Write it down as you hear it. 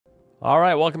All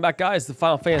right, welcome back, guys, to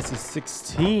Final Fantasy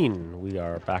 16. We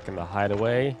are back in the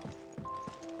hideaway.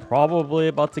 Probably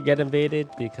about to get invaded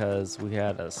because we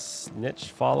had a snitch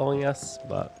following us,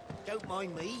 but don't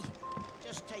mind me.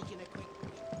 Just taking a quick.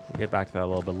 we'll get back to that a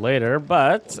little bit later.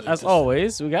 But as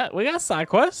always, we got side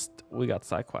quest. We got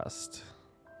side quest.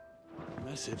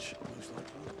 Message.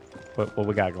 What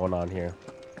we got going on here?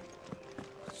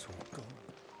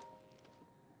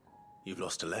 You've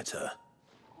lost a letter.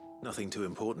 Nothing too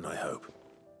important, I hope.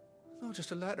 Not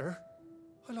just a letter.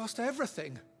 I lost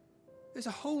everything. There's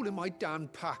a hole in my damn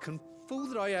pack, and fool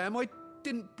that I am, I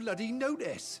didn't bloody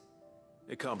notice.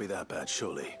 It can't be that bad,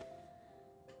 surely.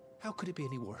 How could it be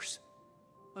any worse?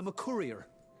 I'm a courier.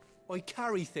 I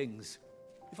carry things.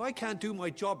 If I can't do my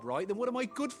job right, then what am I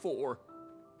good for?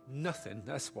 Nothing,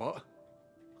 that's what.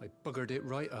 I buggered it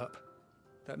right up.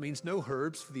 That means no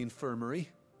herbs for the infirmary,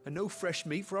 and no fresh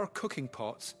meat for our cooking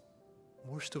pots.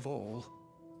 Worst of all,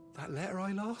 that letter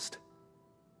I lost,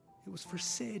 it was for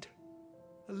Sid.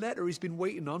 A letter he's been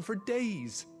waiting on for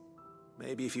days.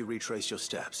 Maybe if you retrace your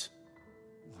steps.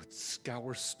 I'd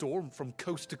scour Storm from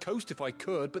coast to coast if I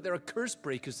could, but there are curse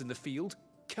breakers in the field,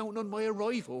 counting on my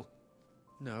arrival.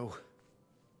 No,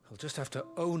 I'll just have to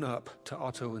own up to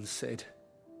Otto and Sid.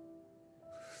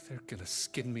 They're gonna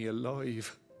skin me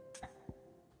alive.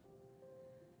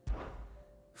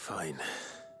 Fine.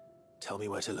 Tell me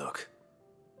where to look.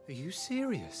 Are you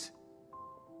serious?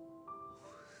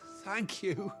 Thank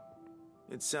you.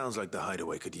 It sounds like the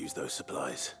hideaway could use those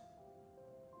supplies.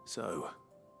 So,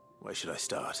 where should I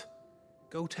start?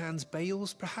 Gotan's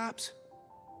bales, perhaps?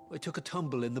 I took a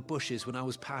tumble in the bushes when I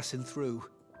was passing through.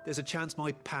 There's a chance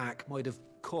my pack might have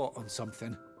caught on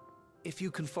something. If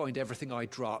you can find everything I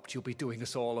dropped, you'll be doing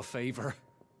us all a favor.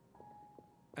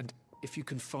 And if you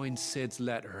can find Sid's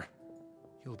letter,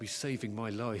 you'll be saving my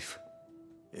life.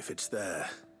 If it's there,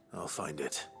 I'll find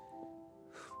it.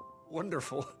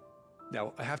 Wonderful.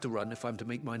 Now, I have to run if I'm to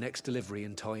make my next delivery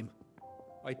in time.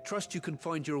 I trust you can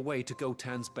find your way to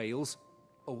Gotan's bales.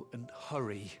 Oh, and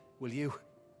hurry, will you?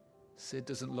 Sid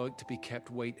doesn't like to be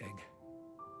kept waiting.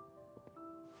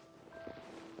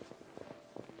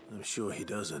 I'm sure he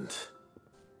doesn't.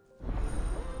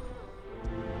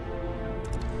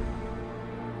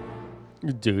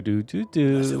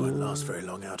 Do. As it won't last very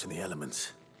long out in the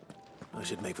elements. I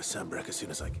should make for Sambrek as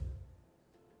soon as I can.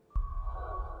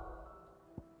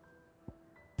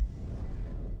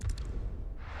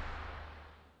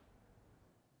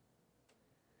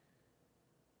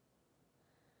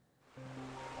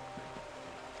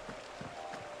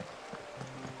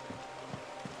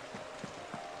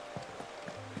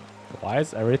 Why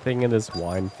is everything in this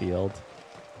wine field?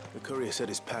 The courier said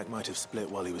his pack might have split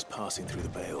while he was passing through the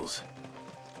bales.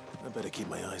 I better keep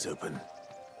my eyes open.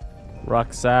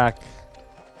 Rucksack.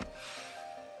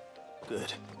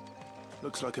 Good.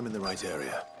 Looks like I'm in the right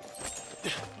area.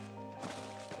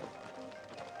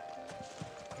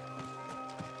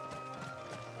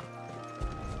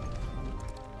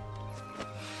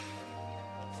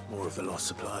 More of the lost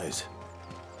supplies.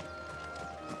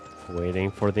 Waiting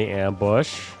for the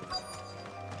ambush.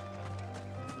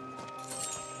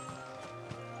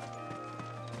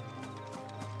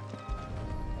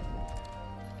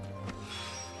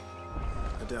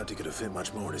 I doubt he could have fit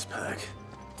much more in his pack.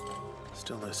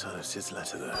 Still no sign of Sid's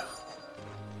letter, though.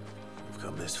 We've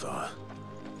come this far.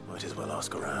 Might as well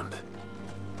ask around.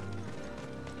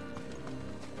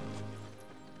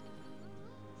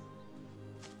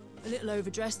 A little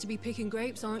overdressed to be picking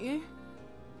grapes, aren't you?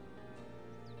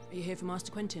 Are you here for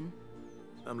Master Quentin?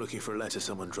 I'm looking for a letter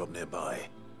someone dropped nearby.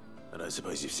 And I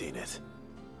suppose you've seen it.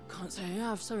 Can't say I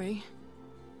have, sorry.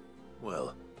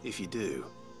 Well, if you do...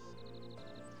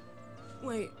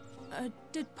 Wait, I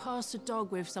did pass a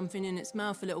dog with something in its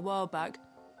mouth a little while back.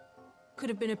 Could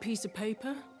have been a piece of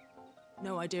paper.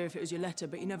 No idea if it was your letter,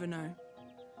 but you never know.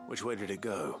 Which way did it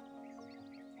go?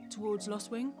 Towards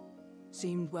Lostwing?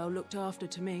 Seemed well looked after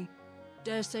to me.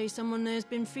 Dare say someone there's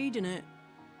been feeding it.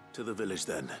 To the village,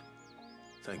 then.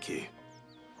 Thank you.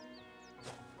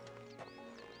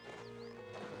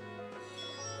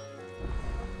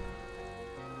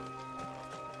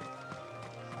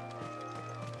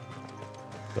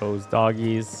 Those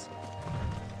doggies.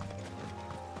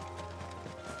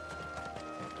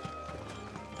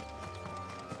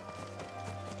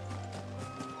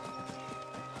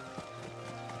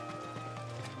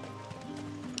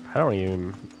 I don't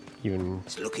even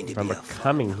remember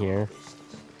coming here.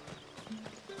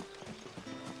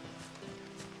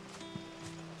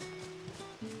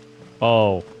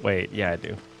 Oh, wait, yeah, I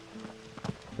do.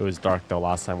 It was dark though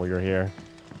last time we were here.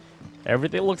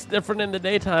 Everything looks different in the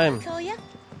daytime. Call you?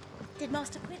 Did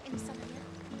Master Quentin summon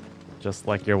you? Just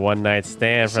like your one night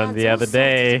stand from the Shad's all other salted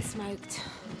day. and smoked,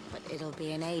 but it'll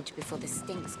be an age before the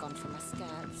stink's gone from my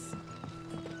skirts.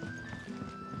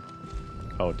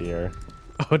 Oh dear.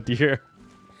 Oh dear.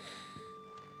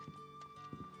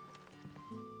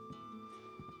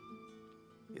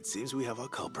 It seems we have our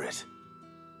culprit.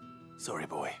 Sorry,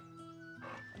 boy.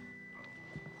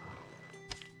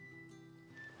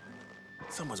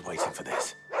 Someone's waiting for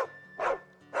this.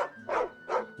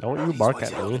 Don't you He's bark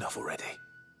waited at long me. enough already.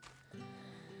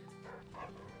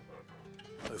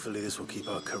 Hopefully this will keep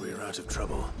our career out of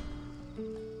trouble.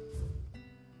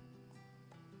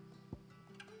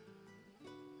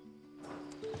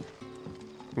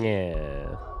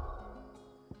 Yeah.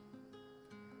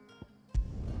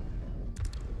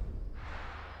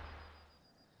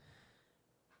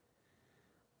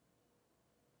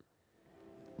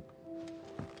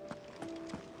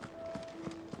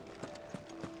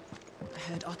 I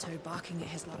heard Otto barking at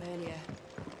his lot earlier.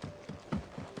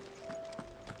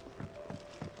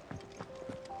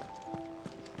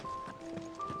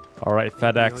 All right, Maybe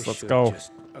I FedEx, let's should go.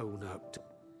 Just own up.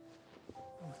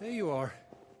 Oh, there you are.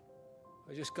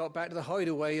 I just got back to the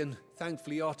hideaway, and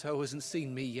thankfully Otto hasn't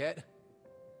seen me yet.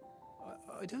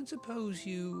 I don't suppose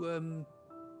you,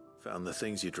 Found the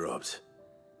things you dropped.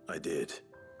 I did.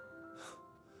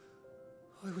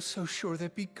 I was so sure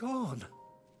they'd be gone.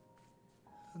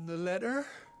 And the letter?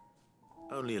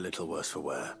 Only a little worse for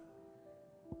wear.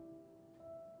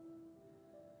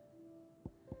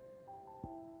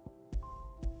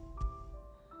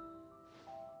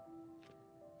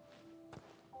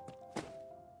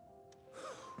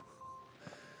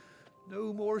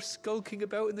 No more skulking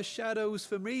about in the shadows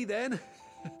for me, then.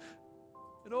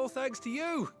 And all thanks to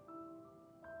you.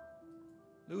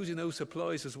 Losing those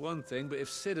supplies was one thing, but if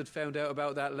Sid had found out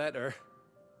about that letter...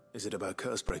 Is it about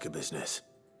Cursebreaker business?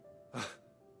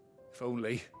 If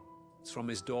only. It's from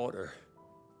his daughter.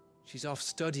 She's off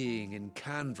studying in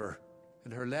Canver,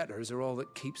 and her letters are all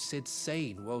that keep Sid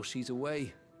sane while she's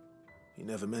away. He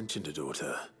never mentioned a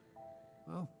daughter.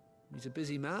 Well, he's a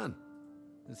busy man.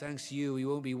 And thanks to you, he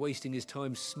won't be wasting his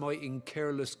time smiting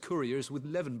careless couriers with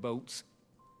levin boats.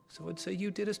 So I'd say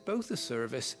you did us both a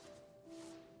service.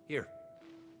 Here,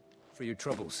 for your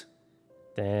troubles.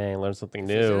 Dang, learn something If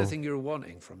there's new. anything you're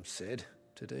wanting from Sid,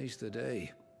 today's the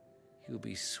day. He'll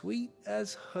be sweet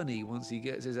as honey once he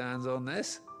gets his hands on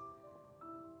this.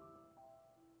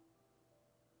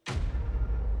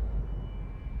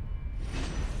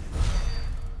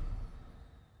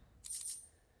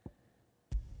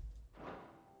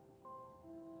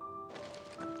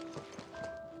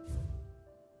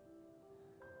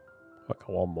 I got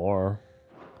one more.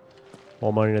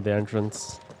 More money at the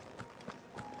entrance.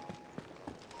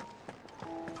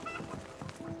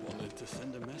 Wanted to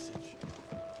send a message.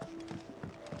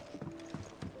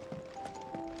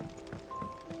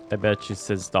 I bet you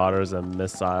Sid's daughter's a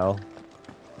missile.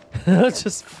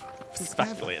 Just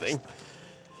speculating.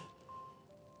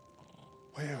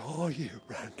 Where are you,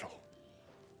 Randall?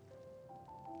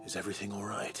 Is everything all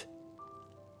right?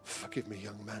 Forgive me,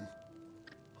 young man.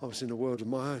 I was in a world of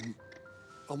my own.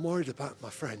 I'm worried about my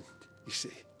friend, you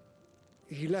see.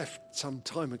 He left some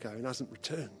time ago and hasn't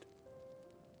returned.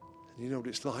 And you know what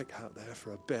it's like out there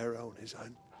for a bearer on his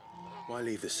own. Why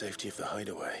leave the safety of the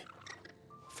hideaway?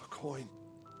 For coin.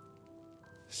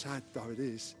 Sad though it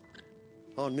is,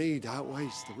 our need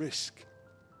outweighs the risk.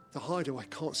 The hideaway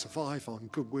can't survive on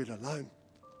goodwill alone.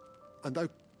 And though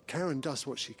Karen does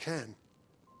what she can,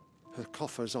 her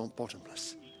coffers aren't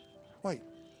bottomless. Wait.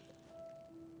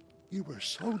 You were a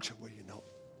soldier, were you not?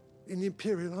 In the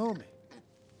Imperial Army?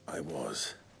 I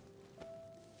was.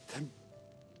 Then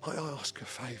might I ask a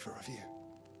favour of you?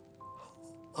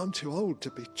 I'm too old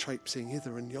to be traipsing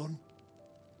hither and yon.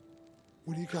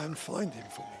 Will you go and find him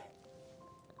for me?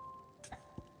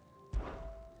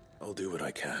 I'll do what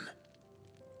I can.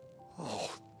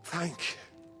 Oh, thank you.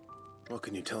 What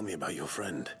can you tell me about your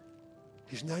friend?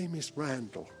 His name is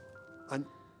Randall, and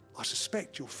I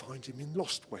suspect you'll find him in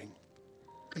Lost Wing.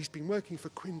 He's been working for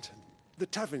Quinton, the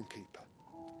tavern keeper.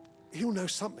 He'll know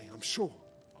something, I'm sure.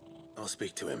 I'll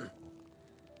speak to him.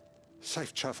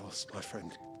 Safe travels, my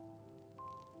friend.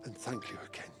 And thank you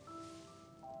again.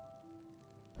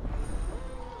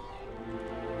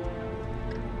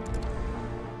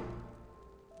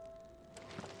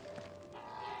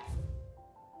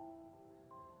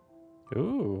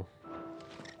 Ooh.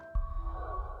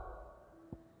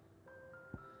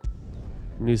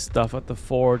 New stuff at the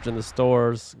forge and the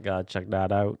stores. Gotta check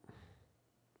that out.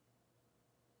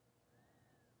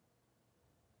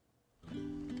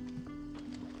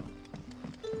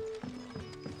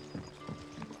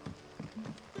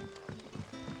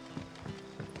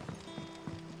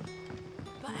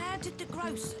 How did the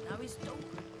grocer know his dog?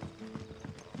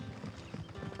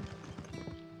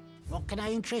 What can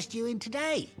I interest you in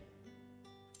today?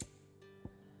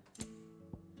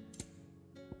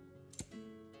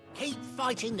 Keep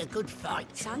fighting the good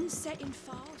fight. Sun's setting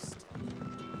fast.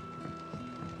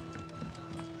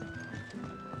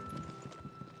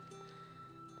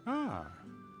 Ah,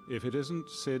 if it isn't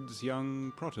Sid's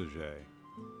young protege.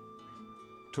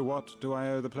 To what do I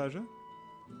owe the pleasure?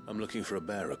 I'm looking for a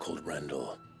bearer called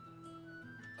Randall.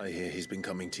 I hear he's been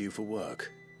coming to you for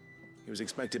work. He was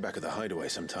expected back at the hideaway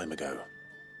some time ago.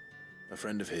 A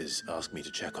friend of his asked me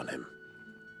to check on him.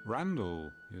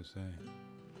 Randall, you say?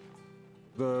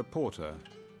 The porter?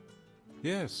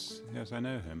 Yes, I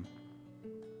know him.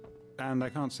 And I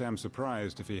can't say I'm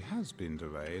surprised if he has been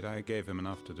delayed. I gave him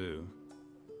enough to do.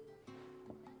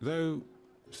 Though,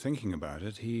 thinking about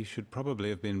it, he should probably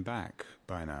have been back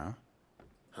by now.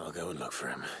 I'll go and look for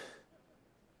him.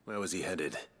 Where was he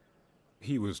headed?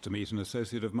 He was to meet an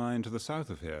associate of mine to the south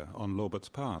of here, on Lorbert's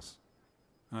Pass.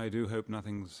 I do hope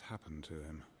nothing's happened to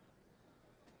him.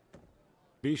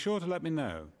 Be sure to let me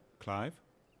know, Clive.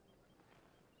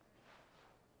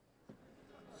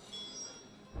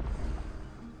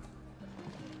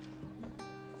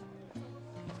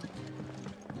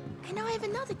 Can I have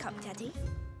another cup, Daddy?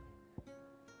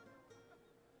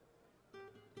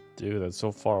 Dude, that's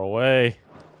so far away.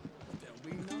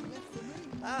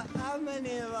 How many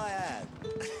have I had?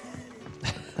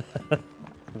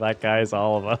 That guy's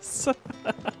all of us.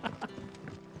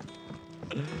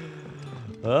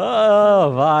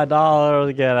 Oh,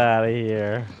 $5. Get out of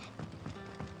here.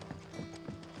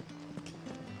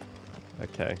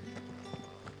 Okay.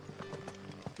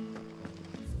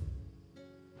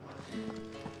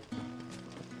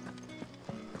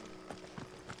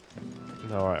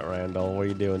 All right, Randall, what are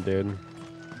you doing, dude?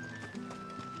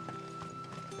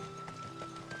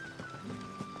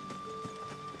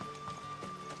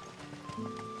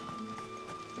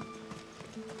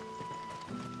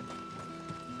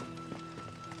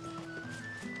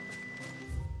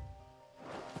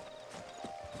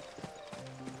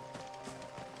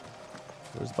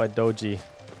 Where's my doji?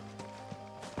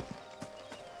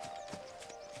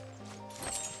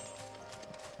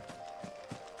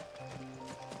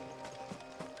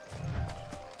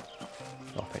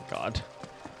 Oh, thank God.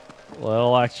 A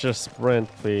little extra sprint,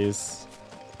 please.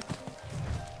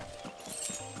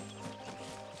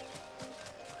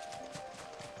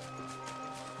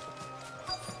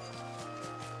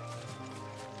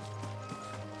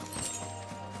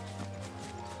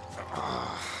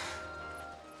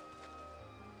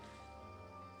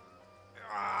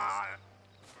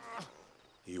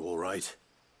 You all right?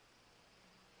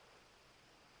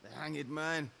 The hanged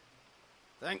man.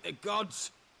 Thank the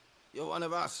gods. You're one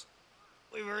of us.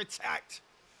 We were attacked.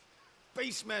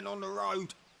 Beastmen on the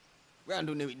road.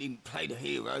 Randall knew he didn't play the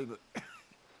hero,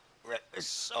 but the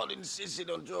sod insisted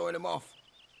on drawing him off.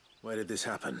 Where did this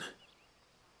happen?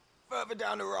 Further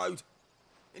down the road.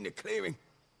 In the clearing.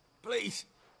 Please.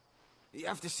 You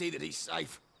have to see that he's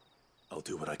safe. I'll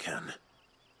do what I can.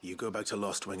 You go back to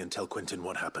Lost Wing and tell Quentin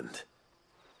what happened.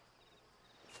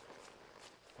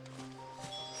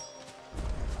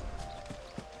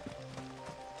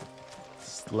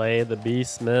 Slay the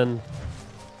beastmen.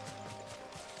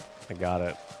 I got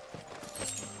it.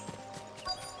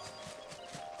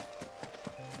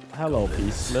 Hello,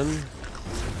 beastmen.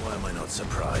 Why am I not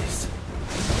surprised?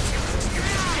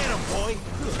 Get him, boy!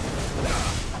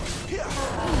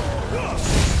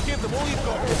 Give them all you've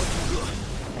got, boy!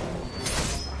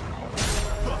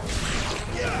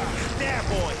 There,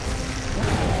 boy!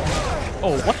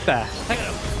 Oh, what the heck?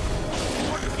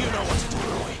 You know what to do,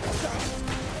 boy!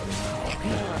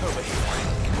 Over here.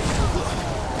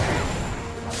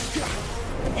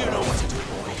 You know what to do,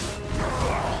 boy!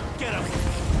 Get him!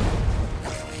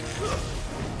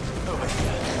 Over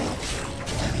here.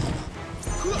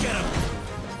 Get him!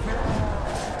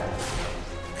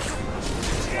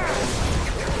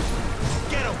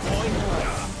 Get him, boy!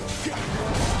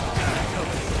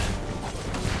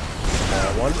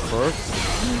 One first.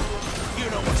 You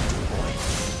know what to do, boy.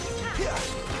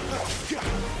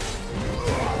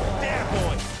 There,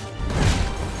 boy.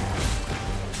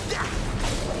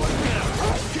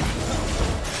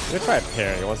 Let me try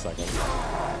parrying. 1 second.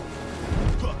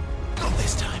 Not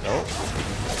this time. Nope.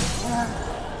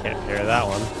 Can't parry that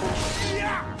one.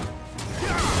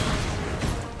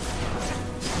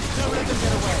 Don't let them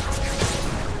get away.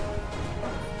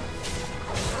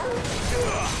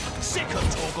 Sick of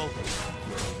Torgal.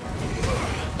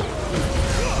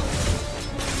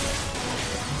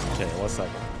 Okay, 1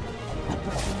 second.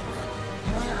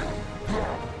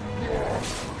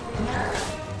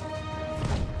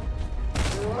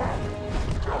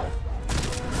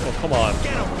 Oh, come on.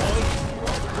 Get him, boy!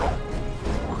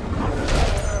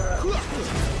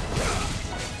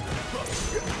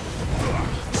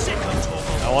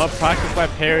 I want to practice my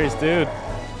parries, dude.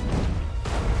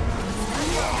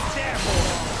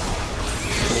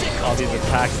 All these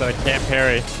attacks that I can't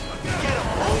parry.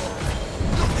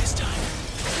 Not this time.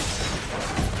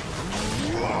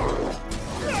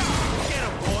 Get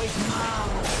him, boy!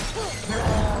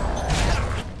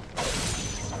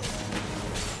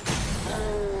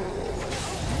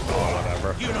 Oh, whatever.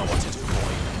 You know what to do,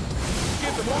 boy.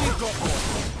 Give them all you've got, boy.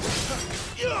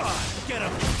 Get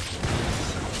him.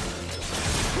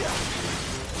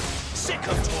 Sick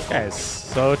of talking. Guy's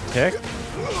so ticked.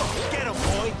 Get him,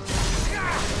 boy.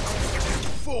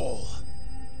 Fall.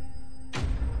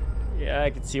 Yeah, I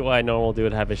can see why normal dude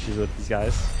would have issues with these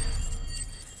guys.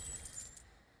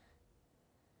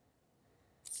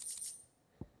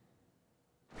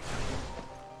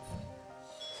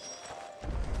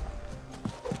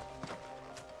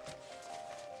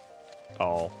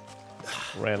 Oh,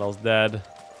 Randall's dead.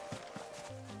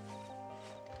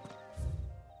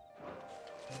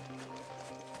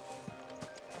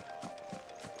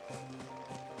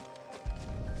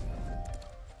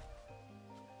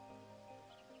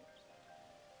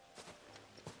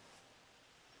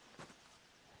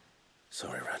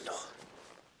 Sorry, Randall.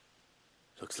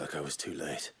 Looks like I was too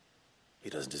late. He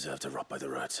doesn't deserve to rot by the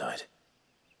roadside.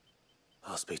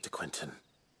 I'll speak to Quentin.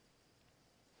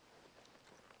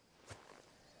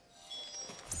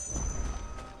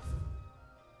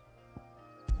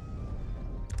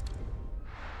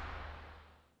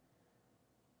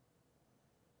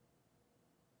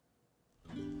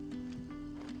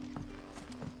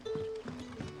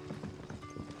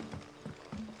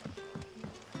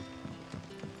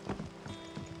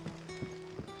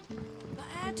 But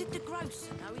how did the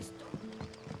grocer know his dog?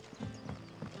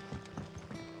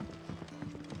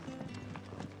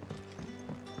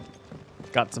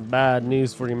 Got some bad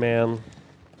news for you, man.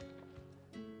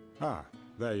 Ah,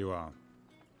 there you are.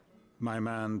 My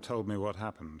man told me what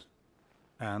happened.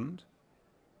 And?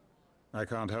 I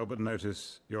can't help but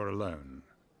notice you're alone.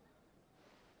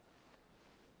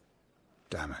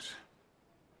 Damn it.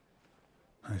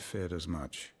 I feared as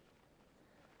much.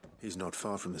 He's not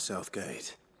far from the south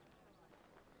gate.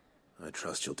 I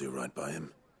trust you'll do right by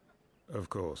him. Of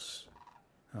course.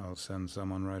 I'll send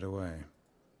someone right away.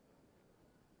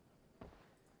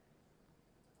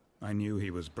 I knew he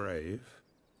was brave,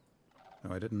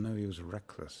 though I didn't know he was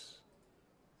reckless.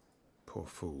 Poor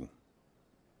fool.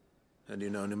 And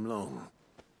you known him long?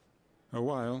 A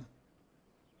while.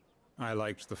 I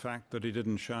liked the fact that he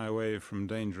didn't shy away from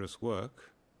dangerous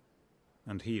work,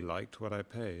 and he liked what I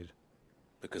paid.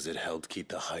 Because it helped keep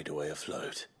the hideaway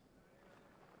afloat.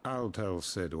 I'll tell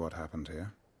Sid what happened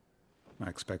here. I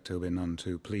expect he'll be none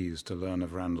too pleased to learn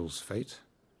of Randall's fate.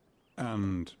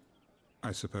 And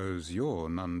I suppose you're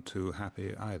none too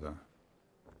happy either.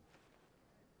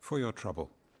 For your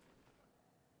trouble.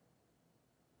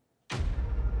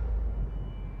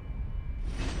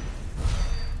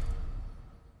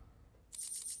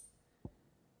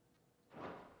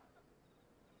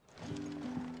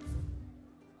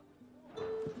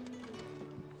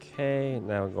 Okay,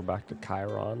 now we'll go back to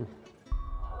Chiron.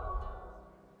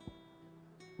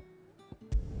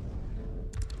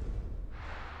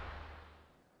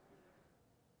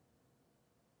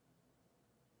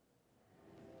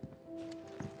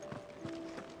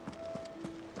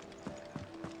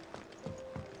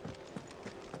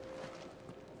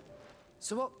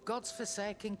 So what God's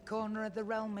forsaken corner of the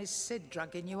realm is Sid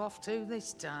dragging you off to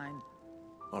this time?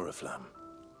 Oriflamme.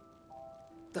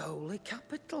 The Holy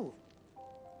Capital.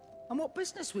 And what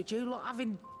business would you lot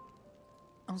having?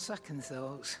 On second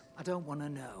thoughts, I don't want to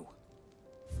know.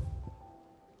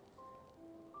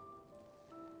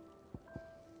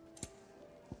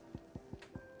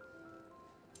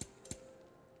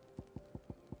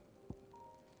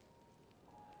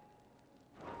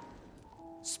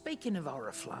 Speaking of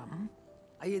Oriflamme,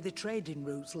 I hear the trading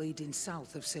routes leading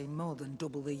south have seen more than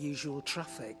double the usual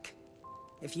traffic.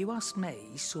 If you ask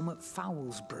me, summat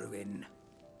foul's brewing.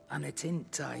 And a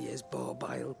tint tires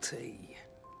borbile tea.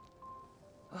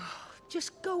 Oh,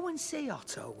 just go and see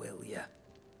Otto, will you?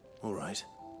 All right.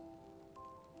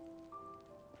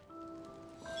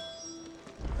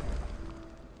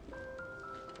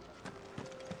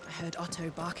 I heard Otto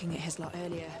barking at his lot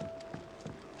earlier.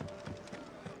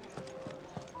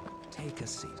 Take a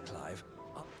seat, Clive.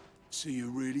 So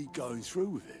you're really going through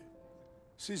with it?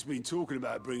 Sid's been talking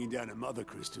about bringing down a mother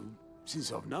crystal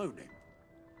since I've known him.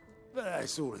 But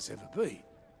that's all it's ever been.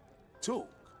 Talk.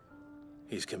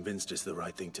 He's convinced it's the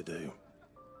right thing to do.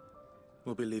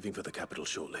 We'll be leaving for the capital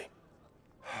shortly.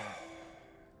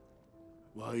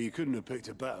 Well, you couldn't have picked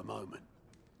a better moment.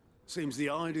 Seems the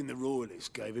hiding the royalists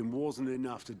gave him wasn't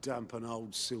enough to dampen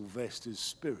old Sylvester's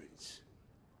spirits.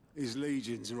 His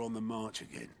legions are on the march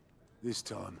again, this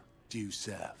time due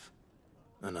south.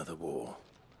 Another war.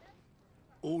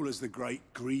 All as the great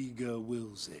Grieger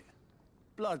wills it.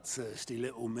 Bloodthirsty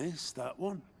little miss, that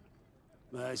one.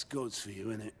 That's God's for you,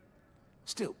 innit?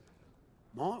 Still,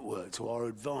 might work to our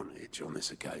advantage on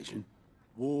this occasion.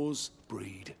 Wars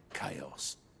breed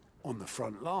chaos. On the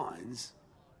front lines,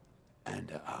 and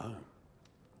at home.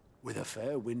 With a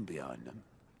fair wind behind them,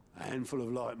 a handful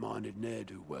of like-minded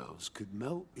ne'er-do-wells could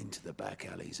melt into the back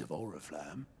alleys of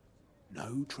Oriflamme.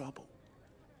 No trouble.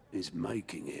 It's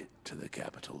making it to the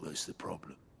capital that's the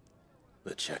problem.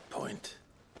 The checkpoint.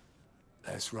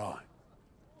 That's right.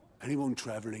 Anyone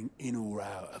travelling in or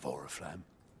out of Oriflamme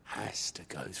has to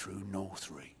go through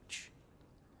Northreach.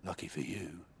 Lucky for you,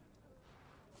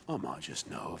 I might just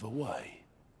know of a way.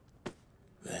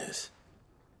 There's...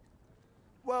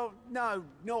 Well, no,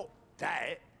 not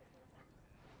that.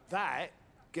 That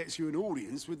gets you an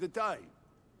audience with the Dame.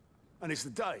 And it's the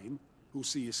Dame who'll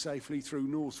see you safely through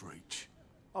Northreach.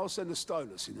 I'll send the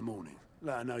Stolas in the morning,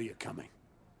 let her know you're coming.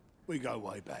 We go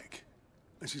way back,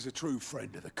 and she's a true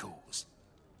friend of the cause.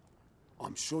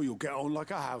 I'm sure you'll get on like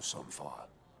a house on fire.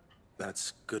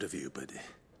 That's good of you, but...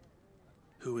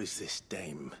 who is this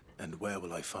Dame, and where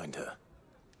will I find her?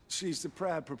 She's the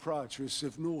proud proprietress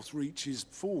of Northreach's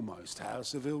foremost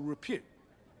house of ill repute,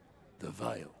 the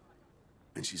Vale.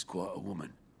 And she's quite a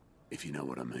woman, if you know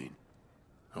what I mean.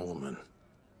 A woman.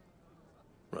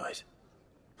 Right.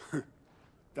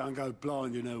 Don't go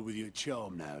blinding her with your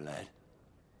charm now, lad.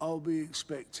 I'll be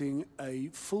expecting a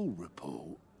full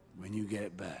report when you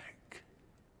get back.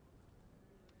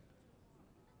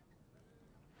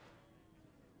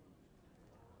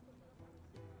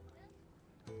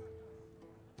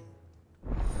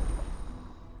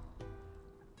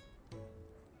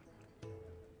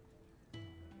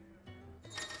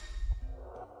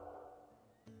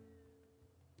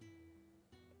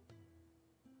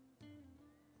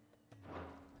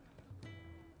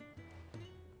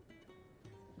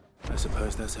 I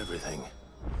suppose that's everything.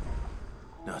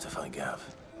 Now to find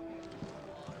Gav.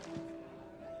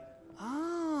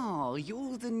 Oh,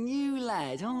 you're the new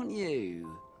lad, aren't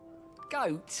you?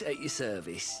 Goat at your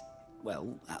service.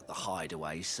 Well, at the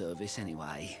hideaway service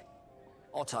anyway.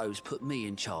 Otto's put me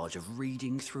in charge of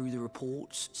reading through the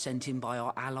reports sent in by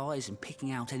our allies and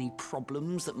picking out any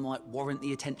problems that might warrant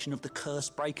the attention of the curse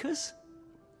breakers.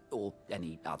 Or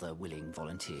any other willing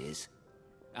volunteers.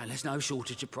 And there's no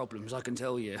shortage of problems, I can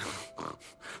tell you.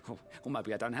 Or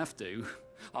maybe I don't have to.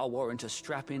 I'll warrant a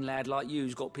strapping lad like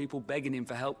you's got people begging him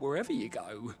for help wherever you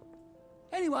go.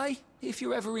 Anyway, if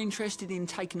you're ever interested in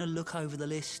taking a look over the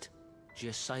list,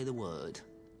 just say the word.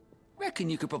 Reckon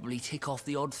you could probably tick off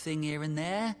the odd thing here and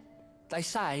there. They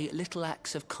say little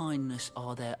acts of kindness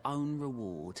are their own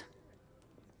reward.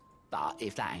 But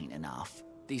if that ain't enough,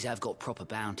 these have got proper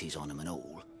bounties on them and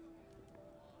all.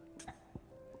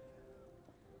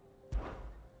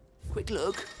 Quick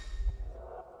look.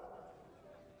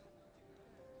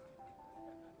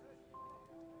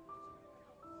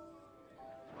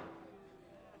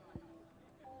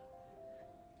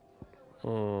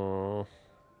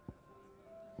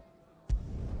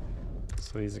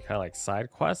 So these are kind of like side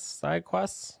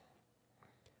quests.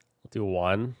 We'll do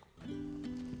one.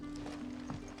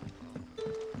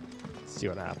 Let's see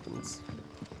what happens.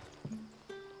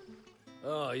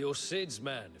 Ah, you're Sid's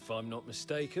man, if I'm not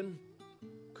mistaken.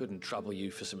 Couldn't trouble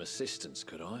you for some assistance,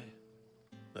 could I?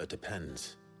 That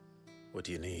depends. What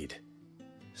do you need?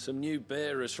 Some new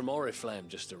bearers from Oriflamme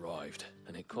just arrived,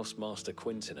 and it cost Master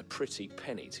Quinton a pretty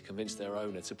penny to convince their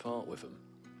owner to part with them.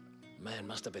 Man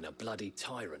must have been a bloody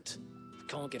tyrant.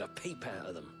 Can't get a peep out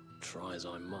of them, try as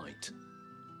I might.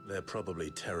 They're probably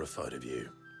terrified of you.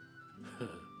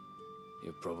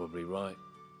 You're probably right.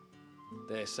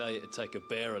 Dare say it'd take a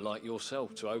bearer like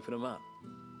yourself to open them up.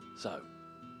 So,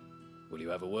 will you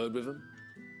have a word with them?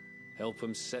 Help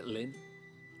them settle in?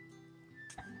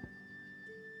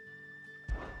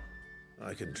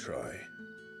 I can try.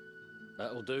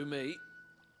 That'll do me.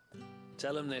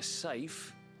 Tell them they're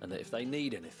safe, and that if they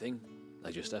need anything,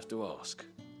 they just have to ask.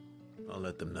 I'll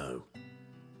let them know.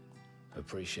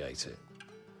 Appreciate it.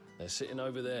 They're sitting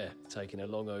over there, taking a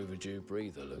long overdue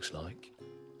breather, looks like.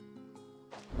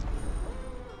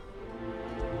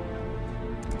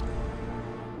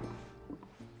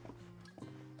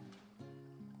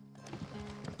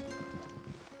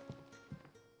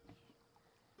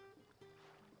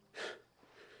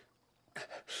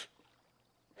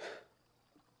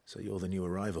 So you're the new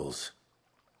arrivals.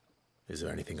 Is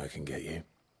there anything I can get you?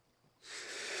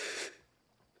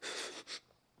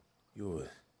 You're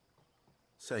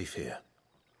safe here.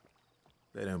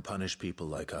 They don't punish people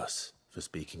like us for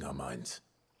speaking our minds.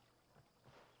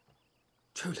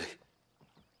 Truly.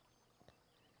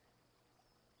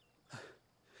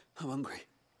 I'm hungry.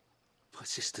 My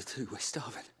sister too, we're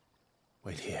starving.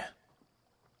 Wait here.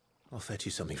 I'll fetch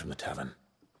you something from the tavern.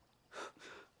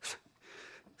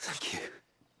 Thank you.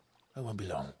 I won't be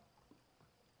long.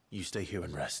 You stay here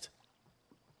and rest.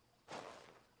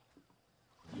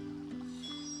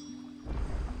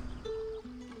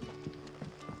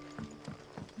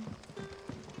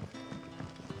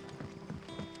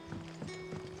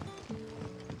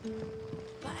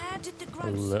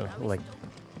 Like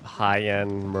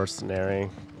high-end mercenary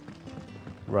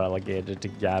relegated to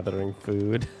gathering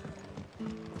food.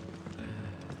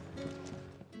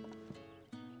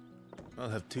 I'll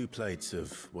have 2 plates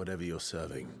of whatever you're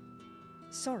serving.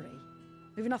 Sorry.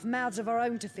 We've enough mouths of our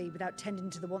own to feed without tending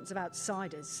to the wants of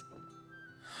outsiders.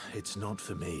 It's not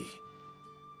for me.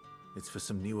 It's for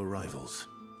some new arrivals.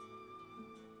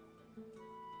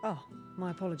 Oh,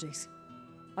 my apologies.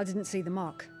 I didn't see the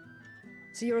mark.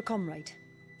 So you're a comrade?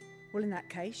 Well, in that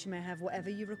case, you may have whatever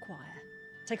you require.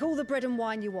 Take all the bread and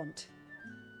wine you want.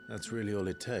 That's really all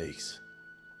it takes.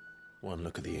 One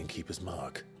look at the innkeeper's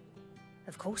mark.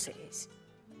 Of course it is.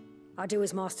 I do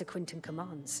as Master Quinton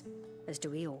commands, as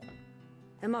do we all.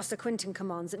 And Master Quinton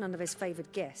commands that none of his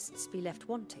favoured guests be left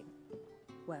wanting.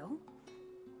 Well,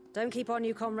 don't keep our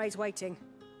new comrades waiting.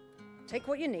 Take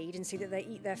what you need and see that they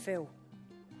eat their fill.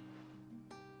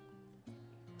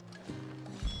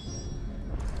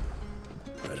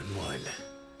 Bread and wine.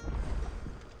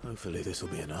 Hopefully this will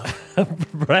be enough.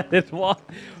 Bread and wine.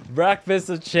 Breakfast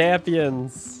of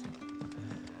champions.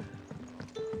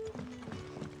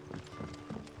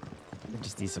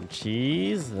 Just need some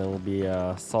cheese, and then we'll be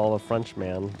a solid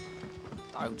Frenchman.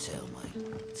 Don't tell me.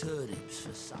 Turnips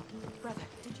for supper. Brother,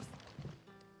 did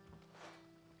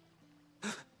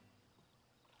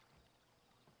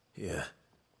you... Yeah.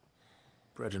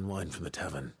 Bread and wine from the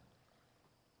tavern.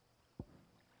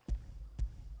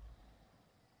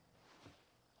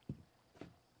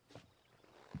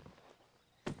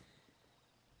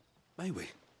 May we?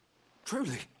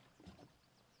 Truly?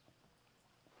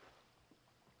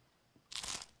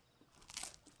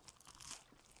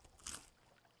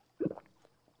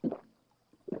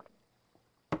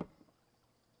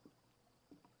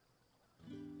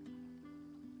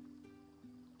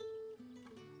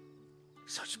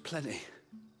 Such plenty.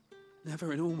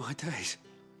 Never in all my days.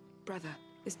 Brother,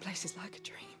 this place is like a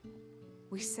dream.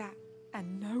 We sat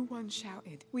and no one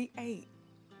shouted. We ate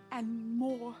and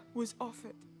more was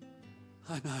offered.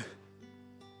 I know.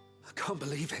 I can't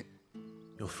believe it.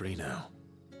 You're free now.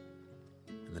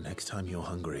 And the next time you're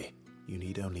hungry, you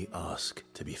need only ask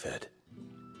to be fed.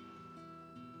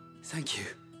 Thank you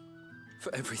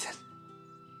for everything.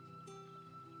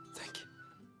 Thank you.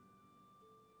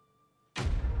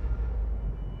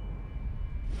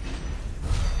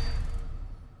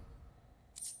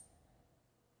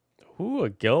 Ooh, a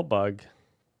gill bug.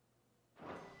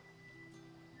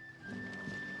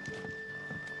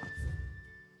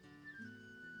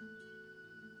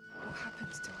 What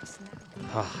happens to us now?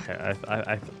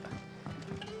 I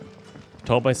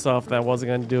told myself that I wasn't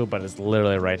going to do it, but it's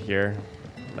literally right here.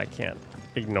 And I can't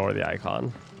ignore the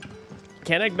icon.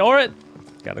 Can't ignore it!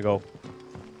 Gotta go.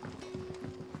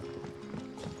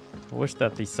 I wish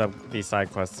that these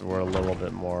side quests were a little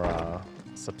bit more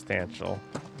substantial.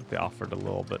 They offered a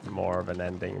little bit more of an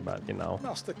ending, but you know.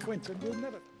 Master Quinton will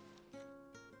never...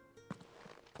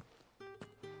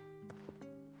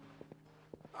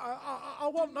 I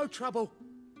want no trouble.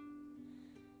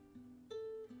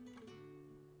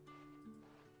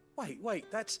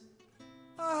 Wait, that's...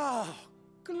 Oh,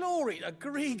 glory to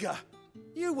Grieger.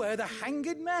 You were the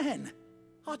hanged man.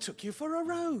 I took you for a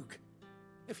rogue.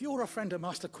 If you're a friend of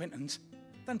Master Quinton's,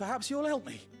 then perhaps you'll help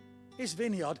me. His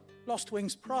vineyard,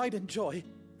 Lostwing's pride and joy,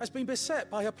 has been beset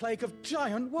by a plague of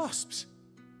giant wasps.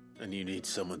 And you need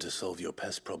someone to solve your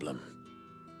pest problem.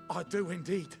 I do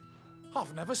indeed.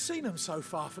 I've never seen them so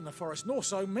far from the forest, nor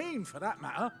so mean, for that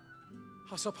matter.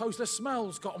 I suppose the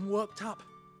smell's got them worked up.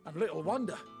 And little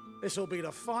wonder. This'll be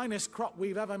the finest crop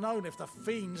we've ever known if the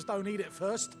fiends don't eat it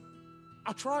first.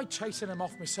 I tried chasing them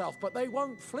off myself, but they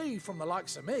won't flee from the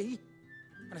likes of me.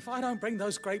 And if I don't bring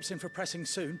those grapes in for pressing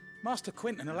soon, Master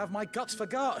Quinton will have my guts for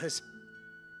garters.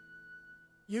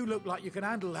 You look like you can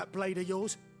handle that blade of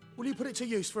yours. Will you put it to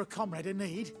use for a comrade in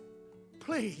need?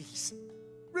 Please,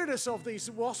 rid us of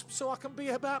these wasps so I can be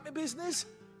about my business.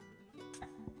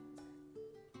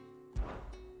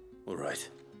 All right.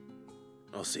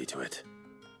 I'll see to it.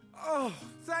 Oh,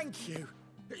 thank you.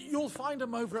 You'll find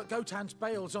them over at Gotan's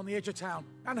Bales on the edge of town.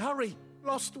 And hurry,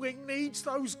 Lostwing needs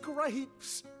those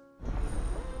grapes.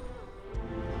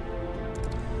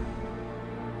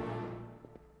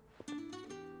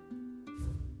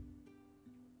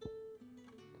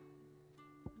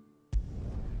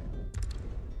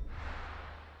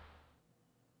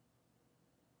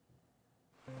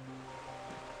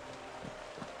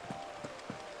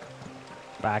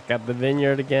 Back at the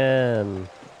vineyard again.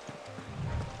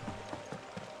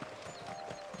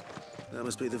 That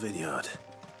must be the vineyard.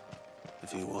 A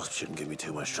few wasps shouldn't give me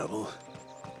too much trouble.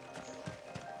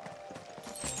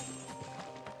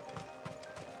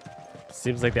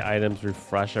 Seems like the items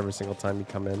refresh every single time you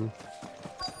come in.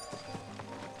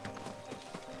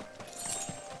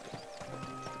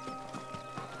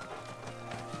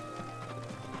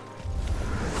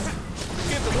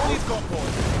 Give them all you've got, boy.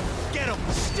 Get them.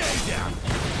 Stay down.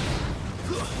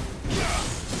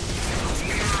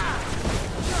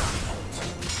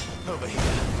 Over here.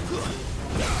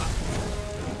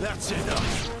 That's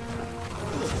enough.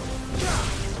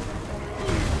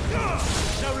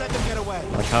 Don't let them get away.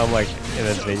 Like how I'm like in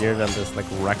a vineyard, I'm just like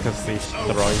recklessly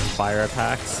throwing fire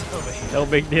attacks. No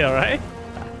big deal, right?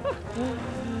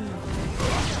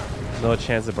 No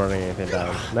chance of burning anything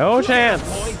down. No chance!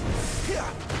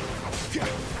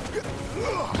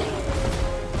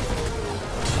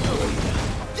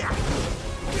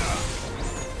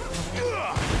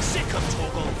 Sick of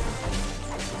Torgal.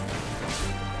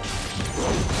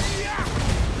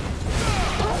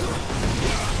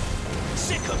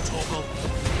 Sick of Torgal.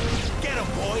 Get him,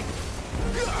 boy.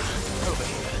 Over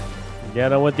here.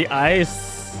 Get him with the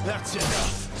ice. That's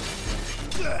enough.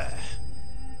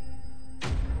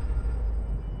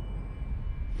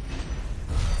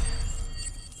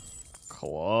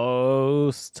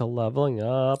 Close to leveling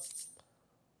up.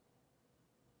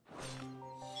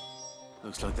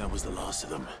 Looks like that was the last of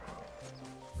them.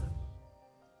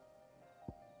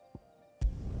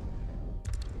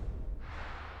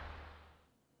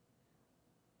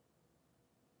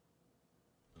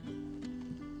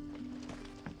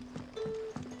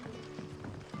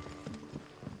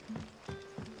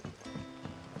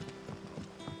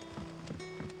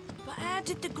 But how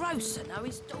did the grocer know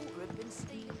his daughter had been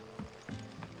stealing?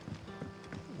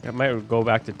 I might go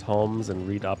back to Tomes and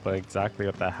read up on exactly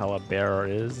what the hell a bearer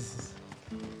is.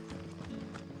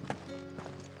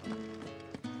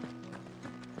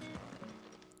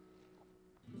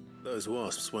 Those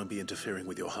wasps won't be interfering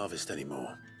with your harvest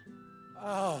anymore.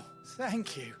 Oh,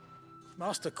 thank you.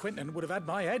 Master Quinton would have had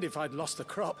my head if I'd lost the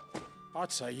crop.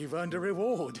 I'd say you've earned a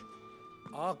reward.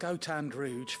 Our Gotan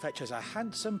Rouge fetches a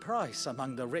handsome price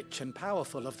among the rich and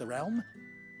powerful of the realm.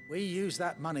 We use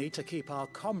that money to keep our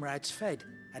comrades fed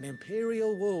and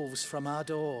imperial wolves from our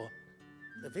door.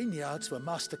 The vineyards were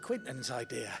Master Quinton's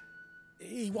idea.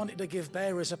 He wanted to give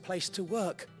bearers a place to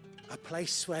work, a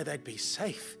place where they'd be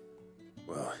safe.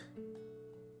 Well,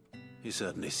 he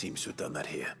certainly seems to have done that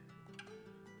here.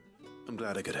 I'm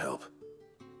glad I could help.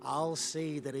 I'll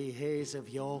see that he hears of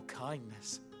your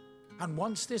kindness. And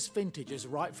once this vintage is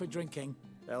ripe for drinking,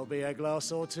 there'll be a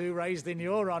glass or two raised in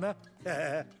your honor.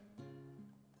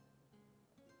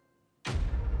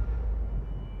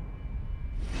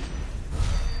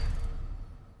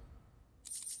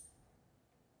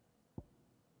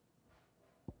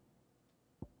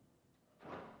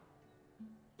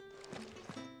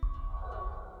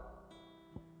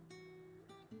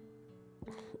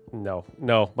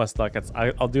 No, must not get.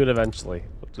 I'll do it eventually.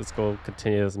 We'll just go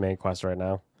continue this main quest right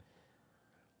now.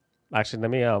 Actually,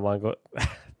 let me. I want to go.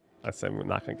 I said I'm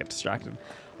not gonna get distracted.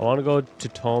 I want to go to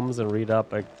Tomes and read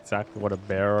up exactly what a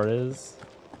bearer is.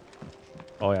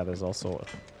 Oh yeah, there's also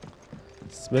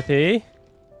a smithy.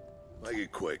 Make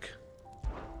it quick.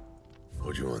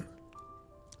 What do you want?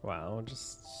 Wow,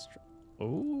 just.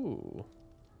 Ooh.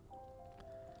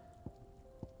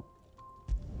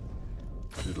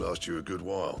 Should last you a good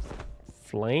while.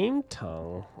 Flame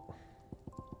tongue.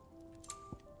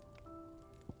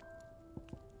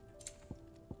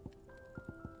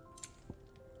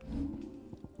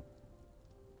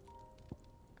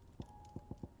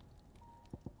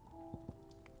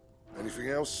 Anything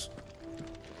else?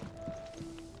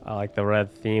 I like the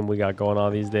red theme we got going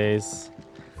on these days.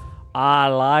 I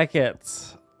like it.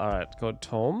 All right, go to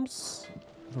Tomes.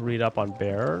 Read up on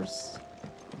bears.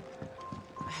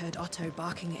 I heard Otto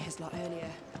barking at his lot earlier.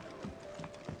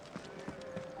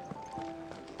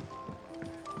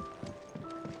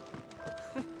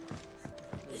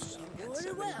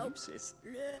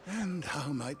 And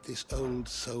how might this old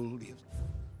soul use?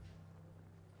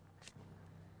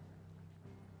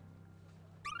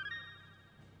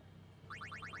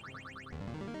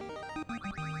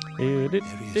 There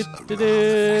is a rather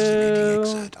fascinating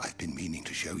excerpt I've been meaning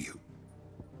to show you.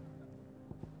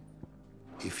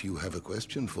 If you have a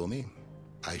question for me,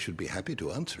 I should be happy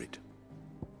to answer it.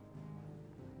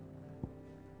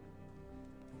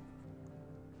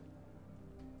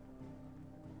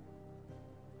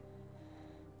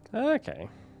 Okay.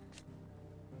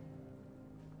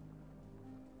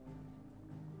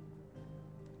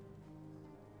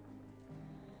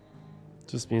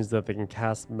 Just means that they can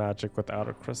cast magic without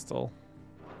a crystal.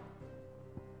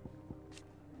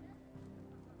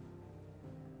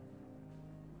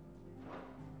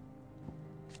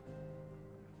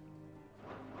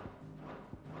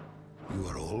 You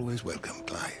are always welcome,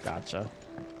 Clive. Gotcha.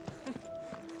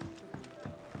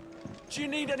 Do you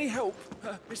need any help,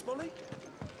 Miss Molly?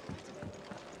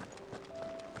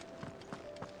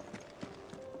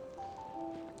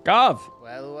 Gov!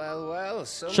 Well, well, well,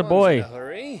 someone's Shaboy. in a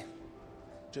hurry.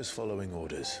 Just following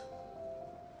orders.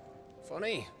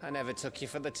 Funny, I never took you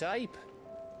for the type.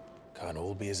 Can't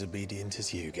all be as obedient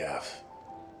as you, Gav.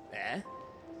 Eh?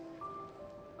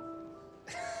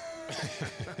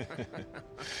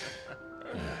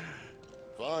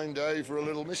 Fine day for a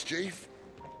little mischief,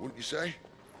 wouldn't you say?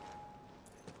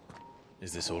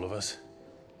 Is this all of us?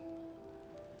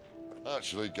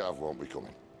 Actually, Gav won't be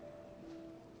coming.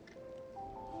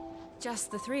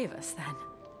 Just the three of us, then?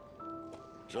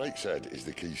 Drake's Head is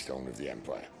the keystone of the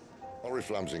Empire.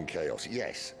 Oriflamme's in chaos,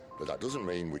 yes, but that doesn't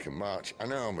mean we can march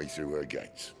an army through her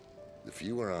gates. The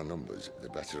fewer our numbers, the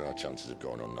better our chances of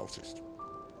going unnoticed.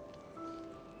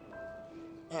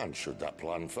 And should that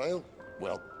plan fail,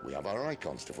 well, we have our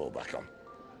icons to fall back on.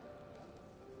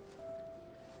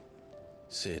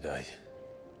 Sid, I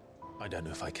don't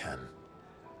know if I can.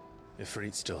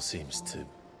 Ifrit still seems to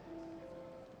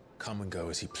come and go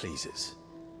as he pleases.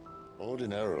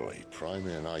 Ordinarily,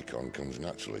 priming an icon comes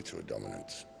naturally to a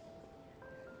dominance.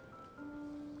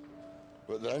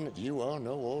 But then, you are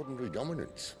no ordinary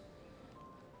dominance.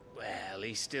 Well,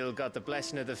 he's still got the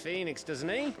blessing of the Phoenix, doesn't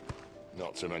he?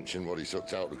 Not to mention what he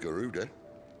sucked out of Garuda.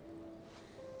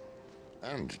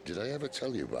 And did I ever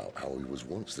tell you about how he was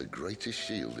once the greatest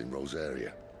shield in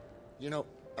Rosaria? You know,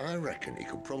 I reckon he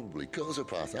could probably cut us a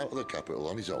path out of the capital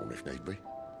on his own if need be.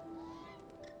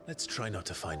 Let's try not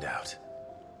to find out.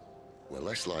 We're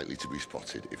less likely to be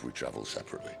spotted if we travel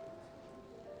separately.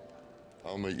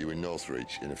 I'll meet you in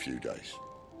Northreach in a few days.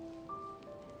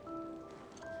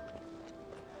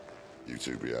 You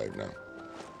two behave now.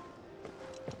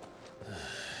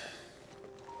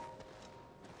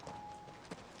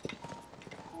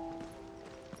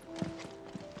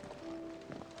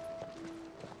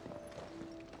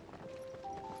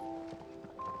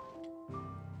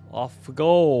 Off we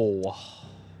go.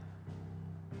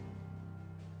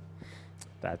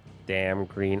 That damn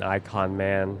green icon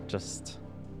man just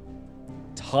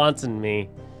taunting me.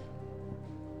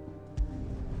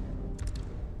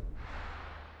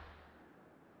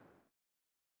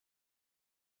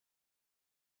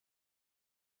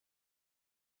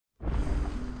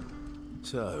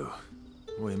 So,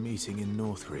 we're meeting in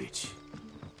Northreach.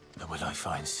 And will I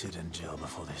find Sid and Jill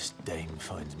before this dame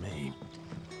finds me?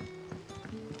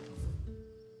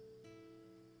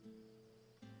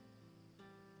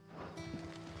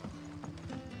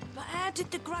 But how did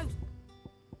the growth...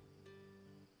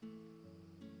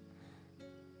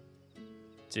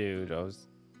 Dude, I was...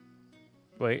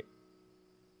 Wait.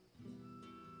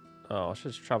 Oh, I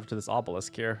should travel to this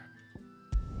obelisk here.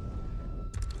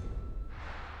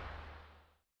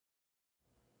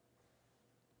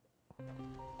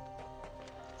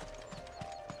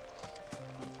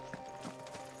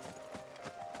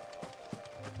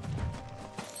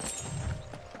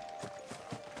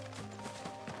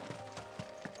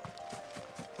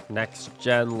 Next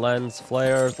gen lens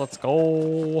flares, let's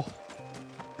go. Who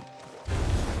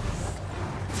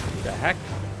the heck?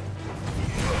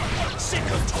 Sick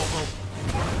of Toggle.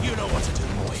 You know what to do,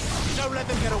 boy. Don't let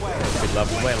them get away. We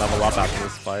might level up after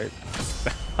this fight.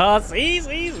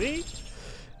 See.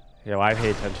 Yo, I pay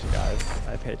attention, guys.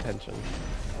 I pay attention.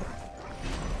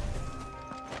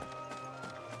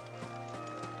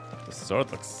 The sword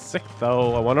looks sick,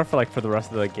 though. I wonder if, for the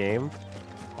rest of the game,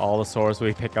 all the swords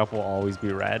we pick up will always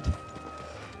be red.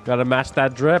 Gotta match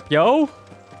that drip, yo!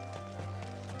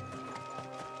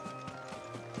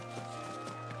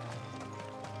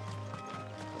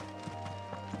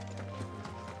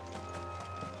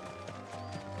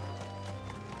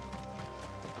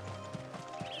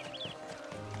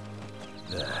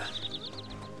 There.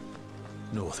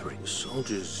 Northreach.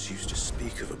 Soldiers used to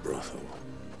speak of a brothel.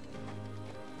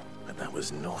 But that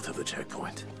was north of the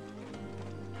checkpoint.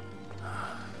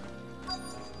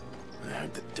 I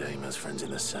heard that Dame has friends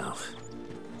in the south.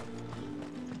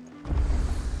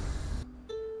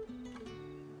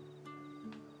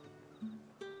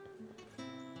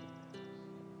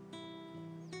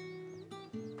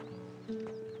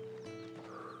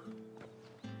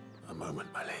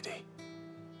 moment, my lady.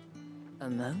 A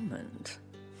moment?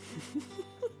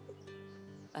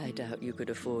 I doubt you could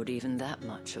afford even that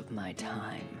much of my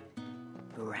time.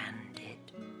 Branded.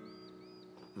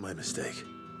 My mistake.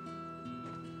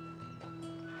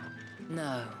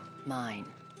 No, mine.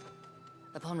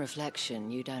 Upon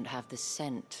reflection, you don't have the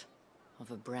scent of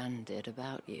a branded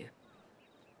about you.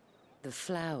 The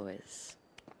flowers.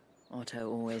 Otto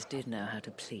always did know how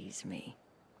to please me.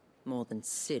 More than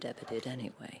Sid ever did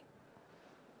anyway.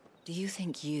 Do you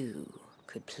think you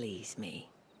could please me,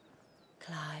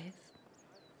 Clive?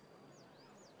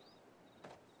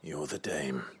 You're the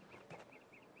dame.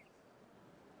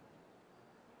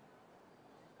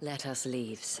 Let us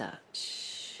leave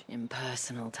such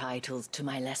impersonal titles to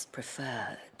my less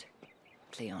preferred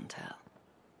clientele.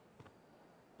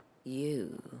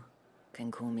 You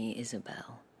can call me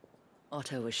Isabel.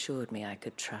 Otto assured me I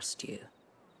could trust you.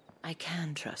 I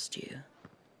can trust you,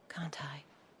 can't I?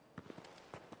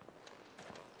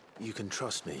 You can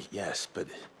trust me, yes, but...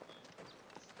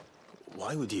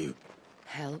 why would you...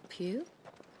 Help you?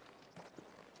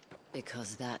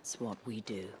 Because that's what we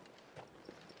do.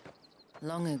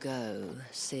 Long ago,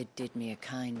 Sid did me a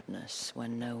kindness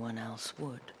when no one else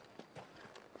would.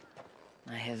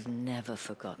 I have never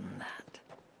forgotten that.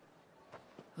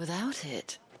 Without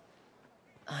it,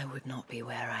 I would not be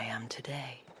where I am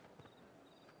today.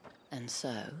 And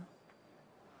so,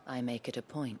 I make it a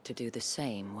point to do the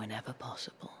same whenever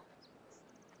possible.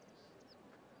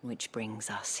 Which brings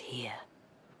us here.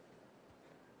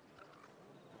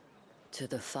 To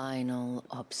the final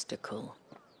obstacle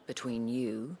between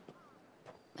you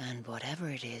and whatever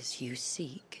it is you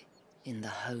seek in the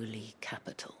holy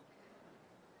capital.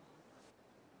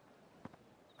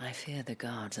 I fear the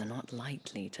guards are not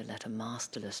likely to let a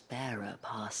masterless bearer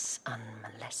pass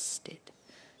unmolested.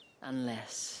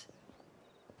 Unless...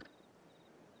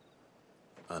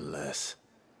 Unless...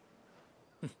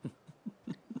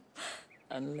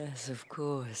 Unless, of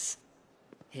course,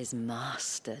 his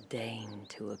master deigned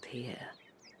to appear.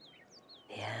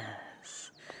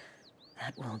 Yes,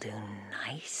 that will do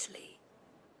nicely.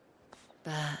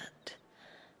 But...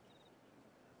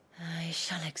 I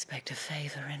shall expect a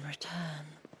favor in return.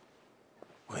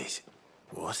 Wait,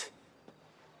 what?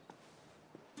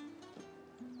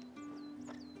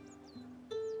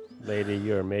 Lady,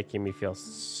 you're making me feel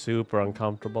super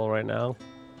uncomfortable right now.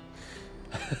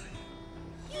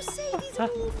 You say these are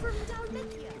all from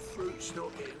Dalmatia? The fruit's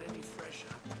not getting any fresher.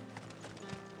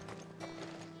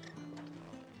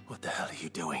 What the hell are you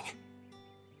doing?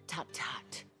 Tut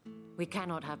tut. We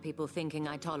cannot have people thinking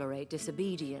I tolerate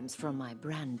disobedience from my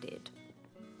branded.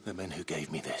 The men who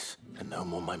gave me this are no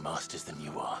more my masters than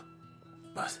you are.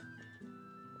 But...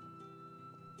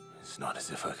 it's not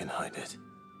as if I can hide it.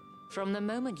 From the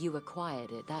moment you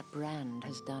acquired it, that brand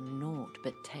has done naught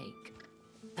but take.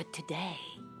 But today,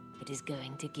 it is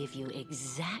going to give you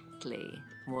exactly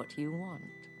what you want.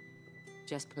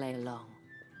 Just play along.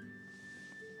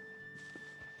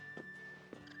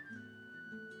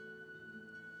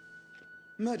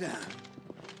 Madame,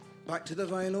 back to the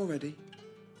Vale already?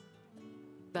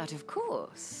 But of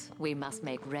course, we must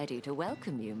make ready to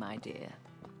welcome you, my dear.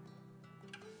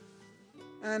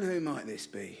 And who might this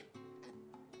be?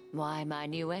 Why, my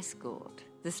new escort.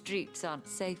 The streets aren't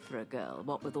safe for a girl,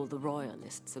 what with all the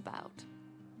royalists about.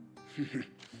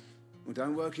 Well,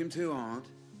 don't work him too hard.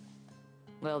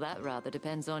 Well, that rather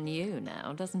depends on you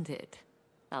now, doesn't it?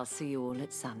 I'll see you all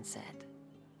at sunset.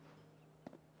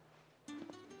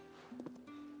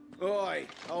 Oi,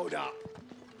 hold up.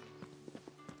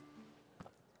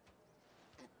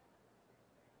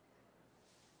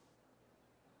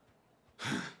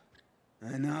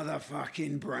 Another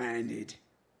fucking branded.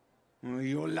 Well,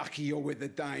 you're lucky you're with the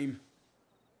dame.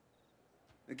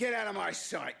 Now get out of my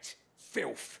sight,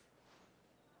 filth.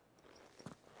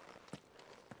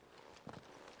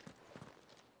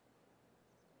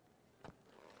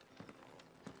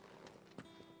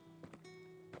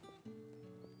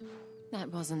 That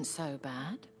wasn't so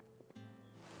bad.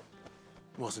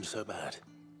 Wasn't so bad.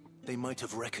 They might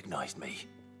have recognized me.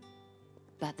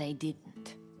 But they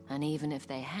didn't. And even if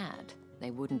they had, they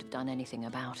wouldn't have done anything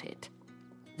about it.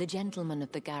 The gentlemen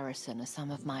of the garrison are some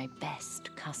of my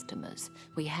best customers.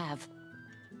 We have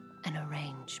an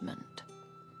arrangement,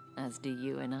 as do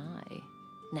you and I.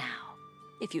 Now,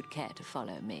 if you'd care to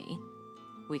follow me,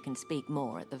 we can speak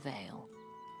more at the Vale.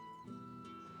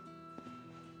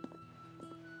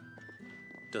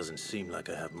 Doesn't seem like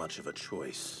I have much of a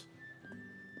choice.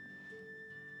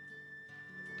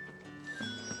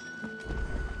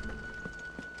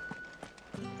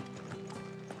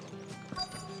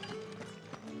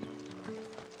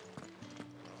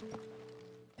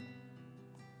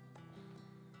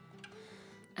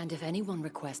 And if anyone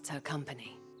requests her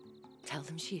company, tell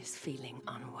them she is feeling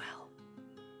unwell.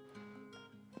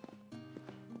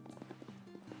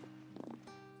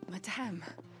 Madame,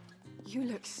 you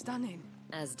look stunning.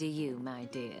 As do you, my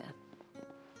dear.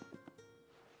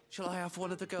 Shall I have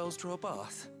one of the girls draw a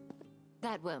bath?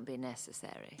 That won't be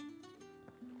necessary.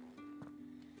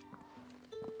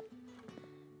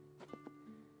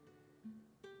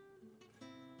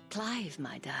 Clive,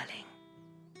 my darling.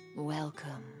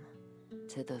 Welcome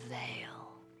to the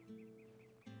Vale.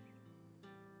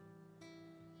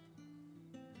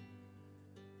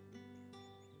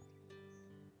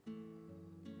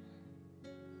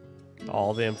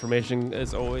 All the information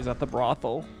is always at the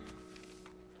brothel.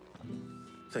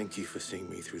 Thank you for seeing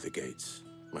me through the gates,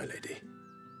 my lady.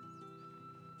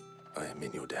 I am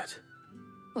in your debt.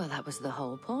 Well, that was the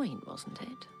whole point, wasn't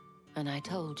it? And I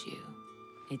told you,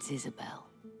 it's Isabel.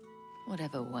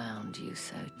 Whatever wound you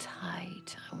so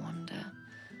tight, I wonder.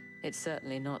 It's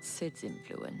certainly not Sid's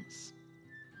influence.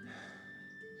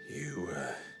 You,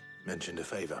 mentioned a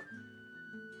favor.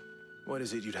 What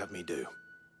is it you'd have me do?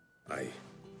 I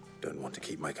don't want to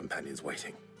keep my companions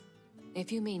waiting.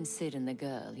 If you mean Sid and the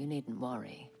girl, you needn't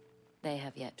worry. They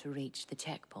have yet to reach the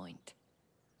checkpoint.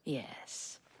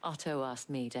 Yes, Otto asked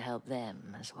me to help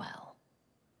them as well.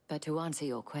 But to answer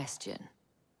your question,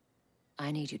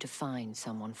 I need you to find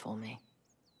someone for me.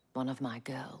 One of my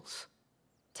girls.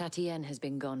 Tatienne has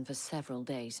been gone for several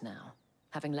days now,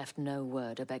 having left no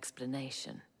word of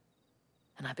explanation.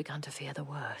 And I've begun to fear the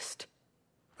worst.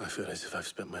 I feel as if I've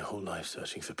spent my whole life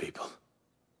searching for people.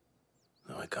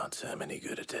 Though I can't say I'm any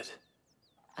good at it.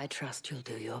 I trust you'll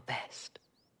do your best.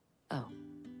 Oh,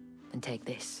 and take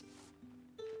this.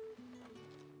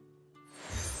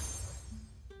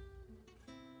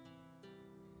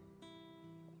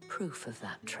 Proof of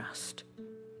that trust.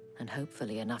 And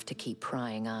hopefully enough to keep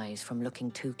prying eyes from looking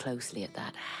too closely at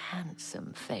that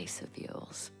handsome face of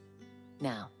yours.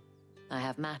 Now, I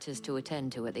have matters to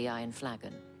attend to at the Iron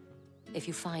Flagon. If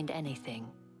you find anything,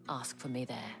 ask for me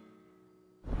there.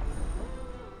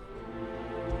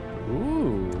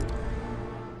 Ooh.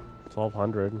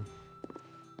 1200.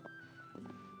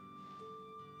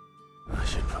 I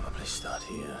should probably start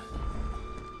here.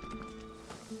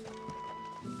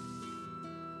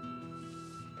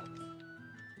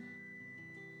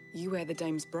 You wear the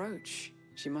dame's brooch.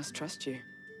 She must trust you.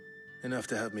 Enough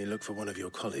to have me look for one of your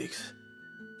colleagues.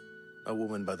 A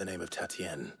woman by the name of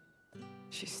Tatienne.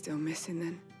 She's still missing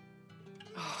then.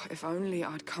 Oh, if only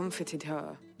I'd comforted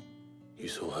her. You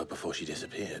saw her before she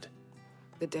disappeared?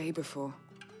 The day before.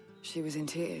 She was in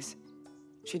tears.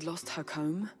 She'd lost her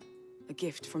comb, a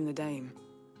gift from the dame.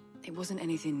 It wasn't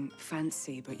anything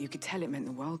fancy, but you could tell it meant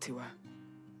the world to her.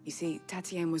 You see,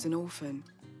 Tatienne was an orphan,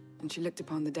 and she looked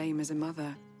upon the dame as a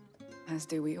mother, as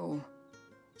do we all.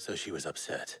 So she was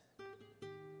upset.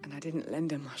 And I didn't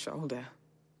lend her my shoulder.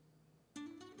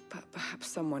 But perhaps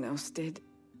someone else did.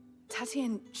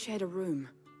 Tatienne shared a room.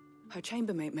 Her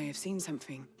chambermaid may have seen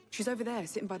something. She's over there,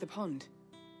 sitting by the pond.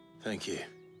 Thank you.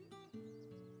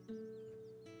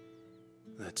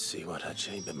 Let's see what her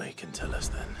chambermaid can tell us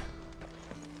then.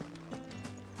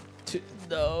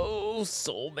 No,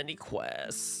 so many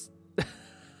quests.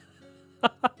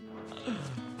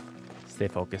 Stay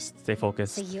focused, stay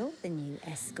focused. So you're the new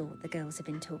escort the girls have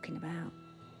been talking about.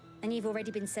 And you've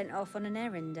already been sent off on an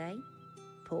errand, eh?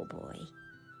 Poor boy.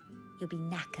 You'll be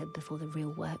knackered before the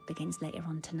real work begins later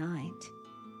on tonight.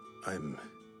 I'm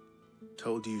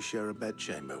told you share a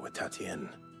bedchamber with Tatienne.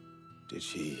 Did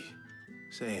she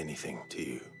say anything to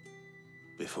you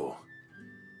before?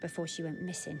 Before she went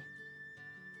missing.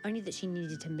 Only that she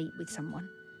needed to meet with someone.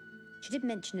 She did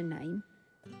mention a name,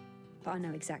 but I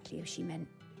know exactly who she meant.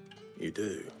 You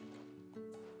do?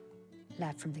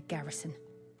 Lad from the garrison.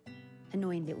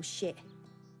 Annoying little shit.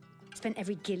 Spent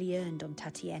every gil he earned on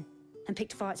Tatienne, and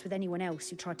picked fights with anyone else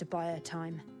who tried to buy her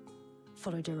time.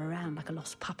 Followed her around like a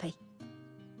lost puppy.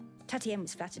 Tatienne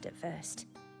was flattered at first,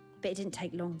 but it didn't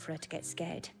take long for her to get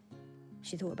scared.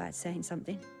 She thought about saying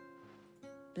something.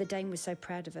 But the dame was so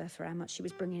proud of her for how much she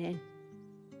was bringing in,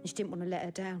 and she didn't want to let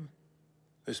her down.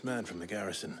 This man from the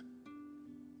garrison.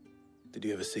 Did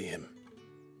you ever see him?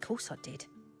 Of course I did.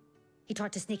 He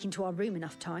tried to sneak into our room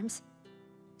enough times.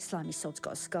 Slimy sod's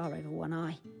got a scar over one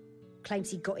eye.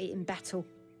 Claims he got it in battle.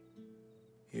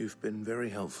 You've been very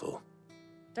helpful.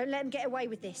 Don't let him get away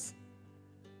with this.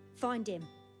 Find him,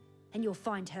 and you'll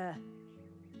find her.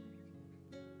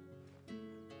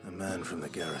 A man from the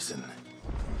garrison.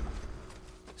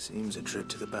 Seems a trip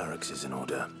to the barracks is in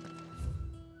order.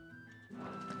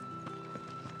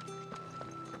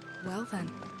 Well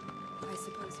then, I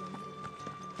suppose you're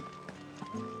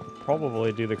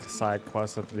probably do the side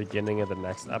quest at the beginning of the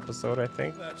next episode, I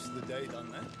think. That's the day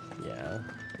done then. Yeah.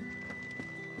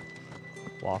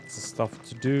 Lots of stuff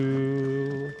to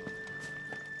do.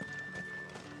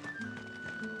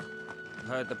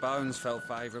 Heard the bones fell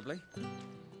favourably.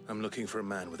 I'm looking for a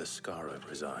man with a scar over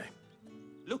his eye.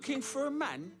 Looking for a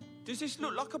man? Does this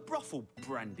look like a brothel,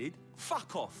 Branded?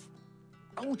 Fuck off.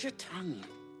 Hold your tongue.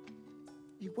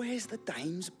 He wears the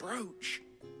dame's brooch.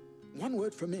 One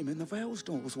word from him and the Vale's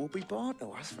doors will be barred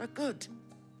to us for good.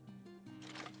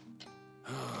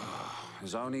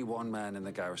 There's only one man in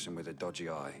the garrison with a dodgy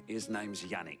eye. His name's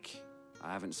Yannick.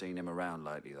 I haven't seen him around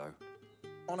lately, though.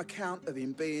 On account of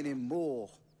him being in war.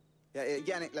 Yeah,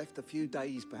 Yannick left a few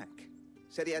days back.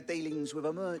 Said he had dealings with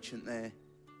a merchant there.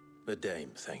 The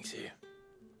dame thanks you.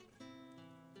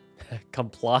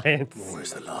 Compliance. Moor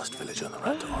is the last village on the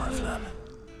road to Oriflamme.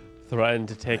 Threatened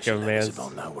to take a man's... Isabel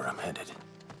know where I'm headed.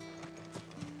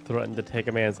 Threatened to take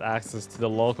a man's access to the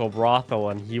local brothel,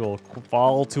 and he will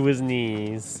fall to his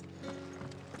knees.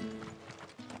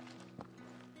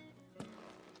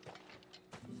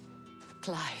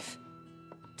 Clive,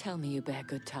 tell me you bear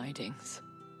good tidings.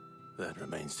 That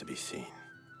remains to be seen.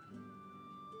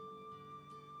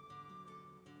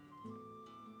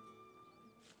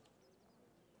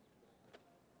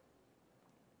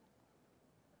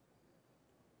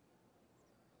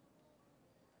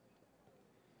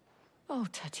 Oh,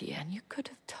 Tatienne, you could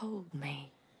have told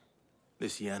me.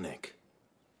 This Yannick.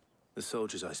 The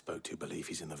soldiers I spoke to believe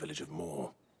he's in the village of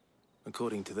Moor.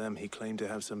 According to them, he claimed to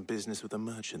have some business with a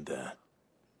merchant there.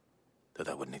 Though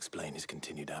that wouldn't explain his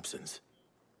continued absence.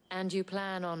 And you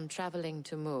plan on traveling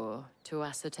to Moor to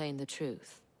ascertain the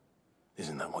truth?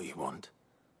 Isn't that what you want?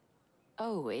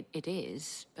 Oh, it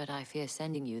is, but I fear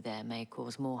sending you there may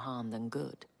cause more harm than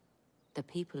good. The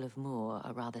people of Moor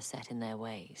are rather set in their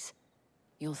ways.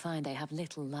 You'll find they have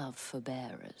little love for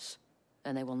bearers,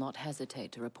 and they will not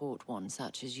hesitate to report one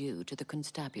such as you to the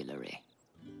constabulary.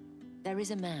 There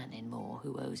is a man in Moor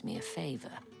who owes me a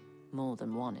favor. More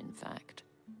than one, in fact.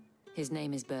 His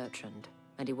name is Bertrand,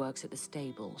 and he works at the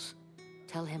stables.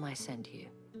 Tell him I sent you.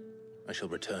 I shall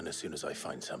return as soon as I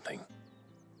find something.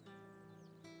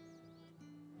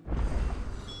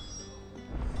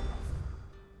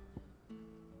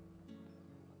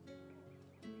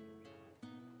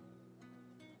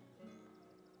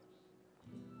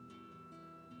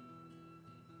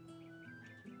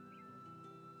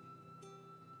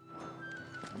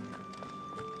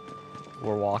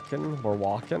 We're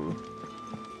walking.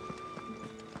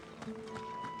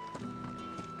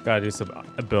 Gotta do some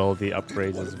ability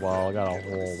upgrades as well. I got a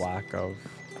whole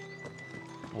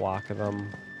whack of them.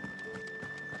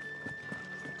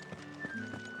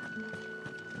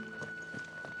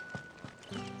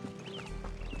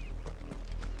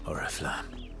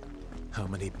 Oriflamme, how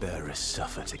many bearers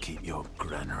suffer to keep your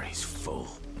granaries full?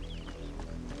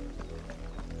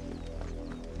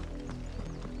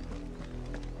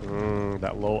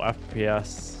 That low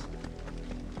FPS.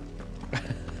 Yeah,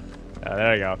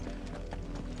 there you go.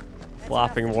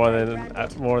 Flopping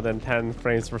more than 10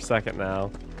 frames per second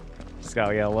now. Just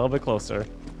gotta get a little bit closer.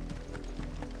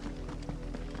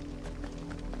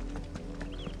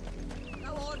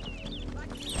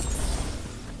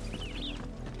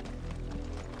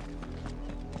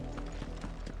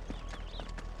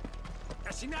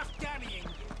 That's enough dallying.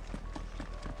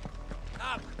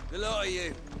 Up, the lot of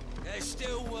you. There's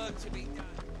still work to be done.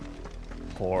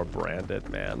 Poor Branded,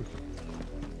 man.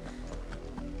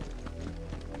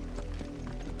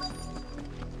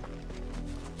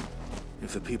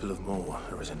 If the people of Moor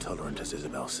are as intolerant as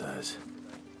Isabel says,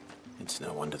 it's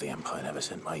no wonder the Empire never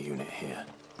sent my unit here.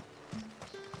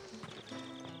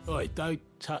 Oi, don't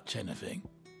touch anything.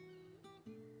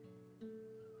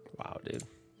 Wow, dude.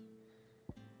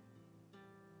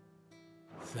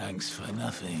 Thanks for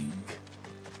nothing.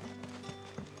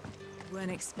 Weren't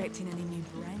expecting any new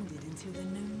Branded until the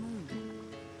new moon.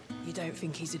 You don't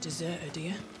think he's a deserter, do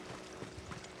you?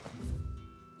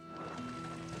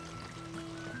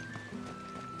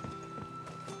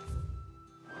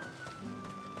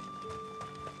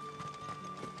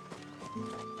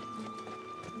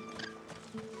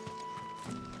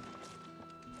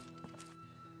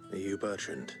 Are you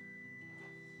Bertrand?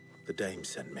 The dame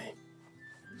sent me.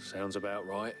 Sounds about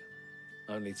right.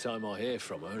 Only time I hear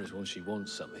from her is when she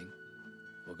wants something.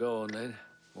 Well, go on then.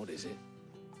 What is it?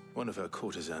 One of her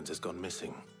courtesans has gone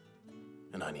missing,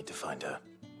 and I need to find her.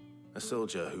 A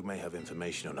soldier who may have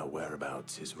information on her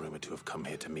whereabouts is rumored to have come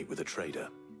here to meet with a trader.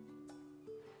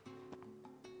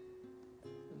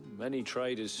 Many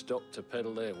traders stop to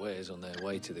peddle their wares on their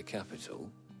way to the capital,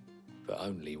 but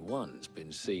only one's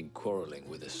been seen quarreling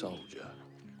with a soldier.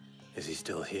 Is he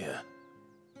still here?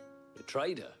 The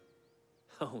trader?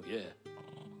 Oh, yeah.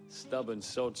 Stubborn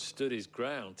sod stood his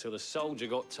ground till the soldier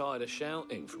got tired of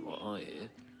shouting, from what I hear.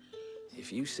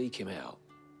 If you seek him out,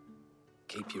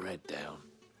 keep your head down.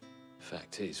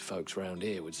 Fact is, folks round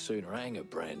here would sooner hang a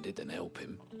branded than help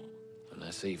him. And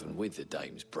that's even with the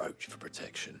dame's brooch for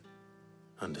protection.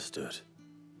 Understood.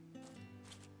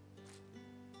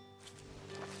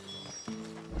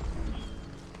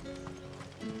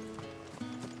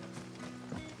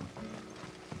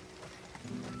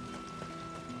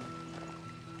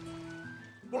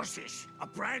 What's this? A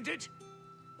branded?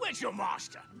 Where's your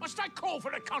master? Must I call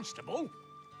for a constable?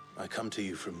 I come to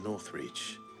you from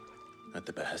Northreach, at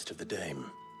the behest of the dame.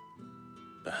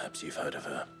 Perhaps you've heard of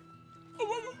her.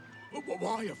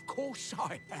 Why, of course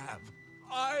I have.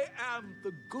 I am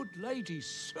the good lady's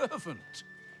servant.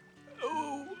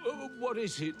 What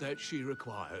is it that she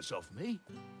requires of me?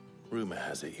 Rumor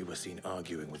has it you were seen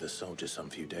arguing with a soldier some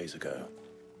few days ago.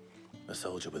 A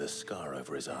soldier with a scar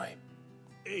over his eye.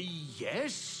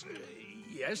 Yes,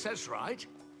 that's right.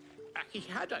 He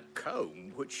had a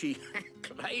comb which he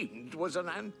claimed was an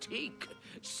antique.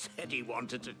 Said he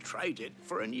wanted to trade it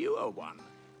for a newer one.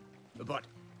 But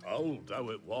old though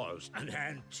it was, an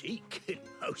antique it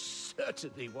most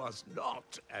certainly was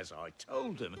not, as I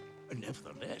told him.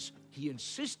 Nevertheless, he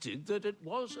insisted that it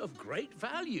was of great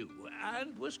value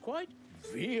and was quite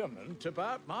vehement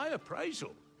about my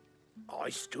appraisal. I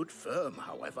stood firm,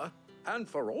 however, and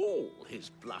for all his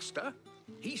bluster,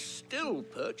 he still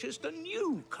purchased a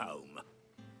new comb,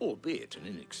 albeit an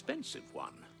inexpensive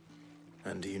one.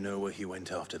 And do you know where he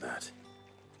went after that?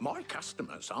 My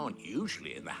customers aren't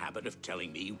usually in the habit of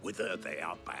telling me whither they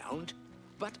are bound,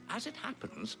 but as it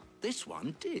happens, this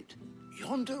one did.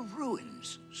 Yonder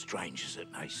ruins, strange as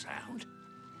it may sound.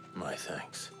 My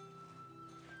thanks.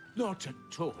 Not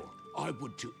at all. I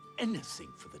would do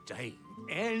anything for the dame.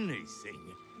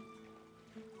 Anything.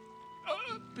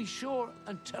 Be sure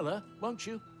and tell her, won't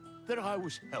you, that I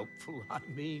was helpful. I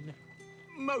mean,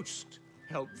 most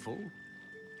helpful.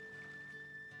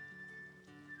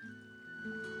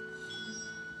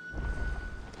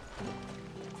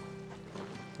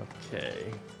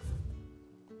 Okay.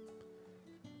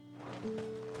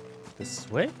 This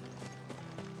way?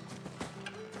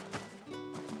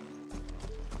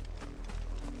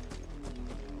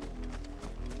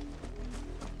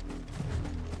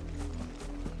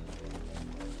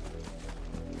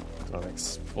 Gotta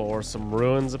explore some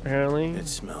ruins, apparently. It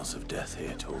smells of death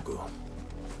here, Torgal.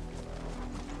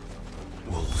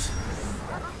 Wolves.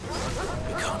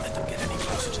 We can't let them get any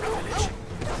closer to the village.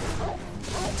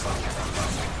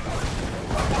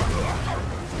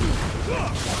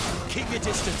 Keep your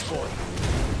distance, boy.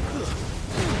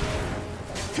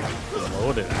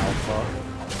 Loaded alpha.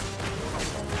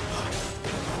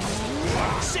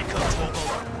 Sick of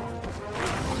Torgal.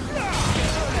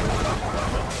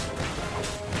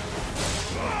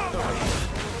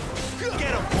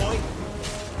 Get him, boy!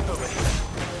 Over here.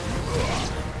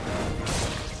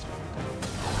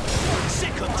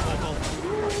 Sick of Torgal!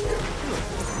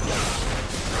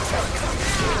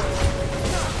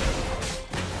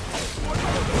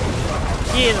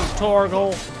 Get him,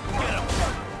 Torgal! Get him!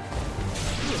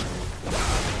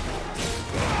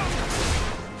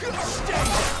 Stay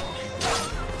down!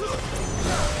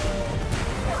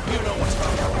 You know what's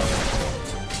going on.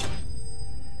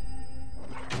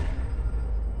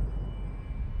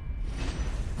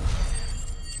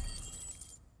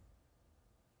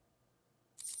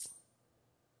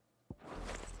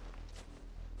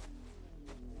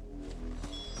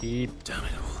 Damn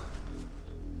it all.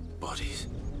 Bodies.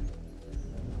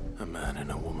 A man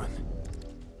and a woman.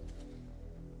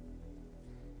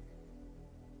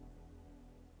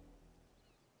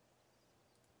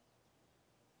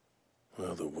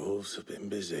 Well, the wolves have been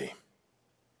busy.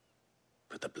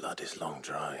 But the blood is long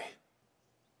dry.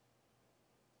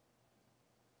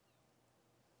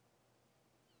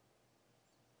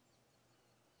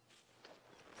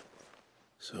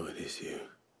 So it is you,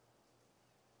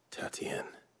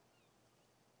 Tatienne.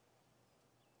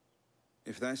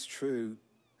 If that's true,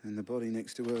 then the body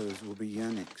next to hers will be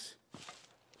Yannick's.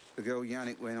 The girl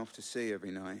Yannick went off to sea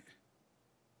every night.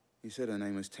 You said her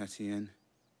name was Tatienne.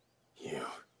 You.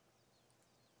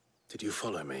 Did you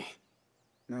follow me?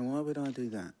 Now, why would I do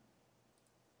that?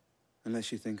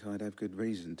 Unless you think I'd have good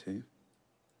reason to.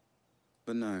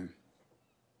 But no.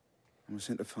 I was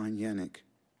sent to find Yannick.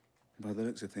 By the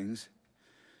looks of things,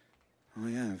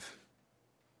 I have.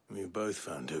 We both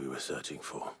found who we were searching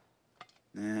for.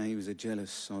 Nah, he was a jealous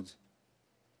sod.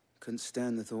 Couldn't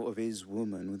stand the thought of his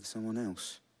woman with someone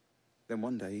else. Then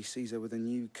one day he sees her with a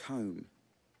new comb.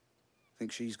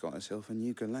 Thinks she's got herself a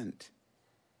new gallant.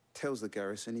 Tells the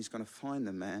garrison he's going to find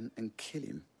the man and kill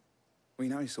him. We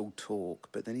know it's all talk,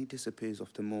 but then he disappears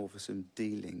off to Moor for some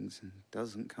dealings and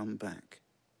doesn't come back.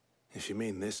 If you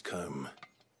mean this comb,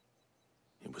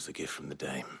 it was a gift from the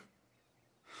dame.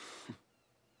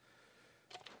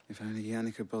 If only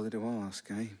Yannick had bothered to ask,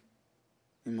 eh?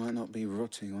 He might not be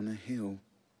rotting on a hill.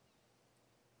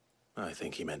 I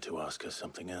think he meant to ask her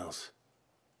something else.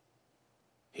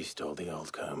 He stole the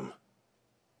old comb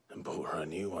and bought her a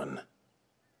new one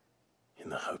in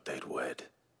the hope they'd wed.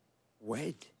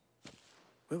 Wed?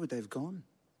 Where would they have gone?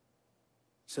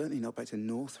 Certainly not back to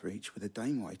Northreach with a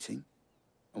dame waiting.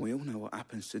 And we all know what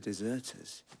happens to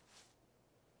deserters.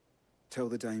 Tell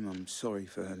the dame I'm sorry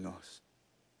for her loss.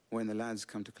 When the lads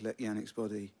come to collect Yannick's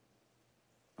body,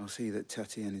 I'll see that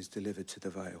Tatienne is delivered to the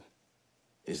Vale.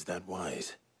 Is that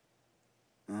wise?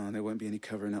 Ah, there won't be any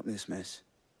covering up this mess.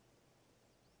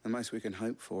 The most we can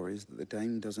hope for is that the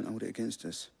dame doesn't hold it against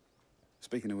us.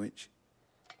 Speaking of which,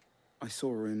 I saw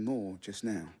her in Moor just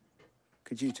now.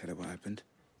 Could you tell her what happened?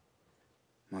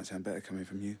 Might sound better coming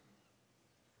from you.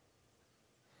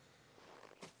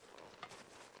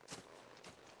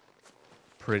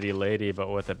 Pretty lady, but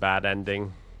with a bad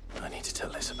ending. I need to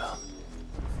tell Isabel.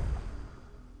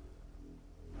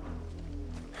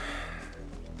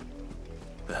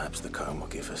 Perhaps the comb will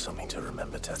give her something to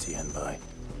remember Tatienne by.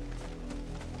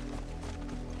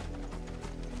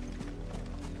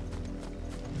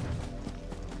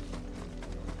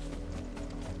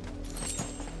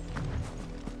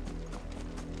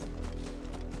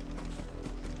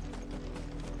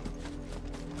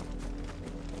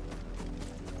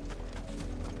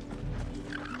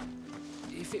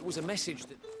 If it was a message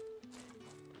that...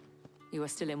 You are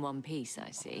still in one piece,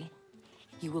 I see.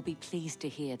 You will be pleased to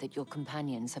hear that your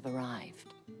companions have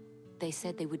arrived. They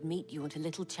said they would meet you at a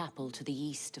little chapel to the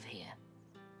east of here.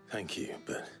 Thank you,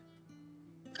 but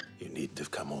you needn't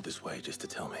have come all this way just to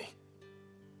tell me.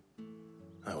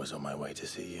 I was on my way to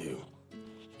see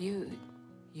you.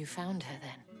 You found her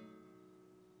then?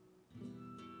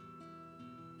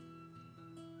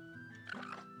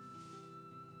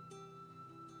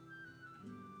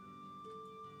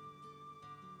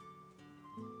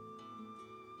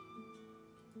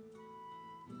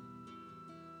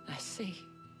 I see.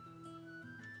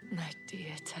 My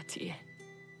dear Tatienne.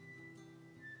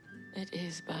 It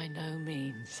is by no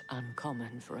means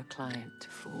uncommon for a client to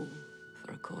fall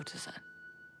for a courtesan.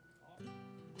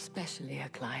 Especially a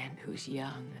client who's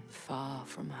young and far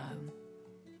from home.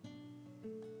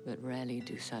 But rarely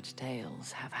do such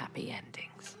tales have happy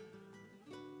endings.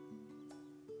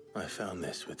 I found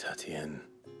this with Tatienne.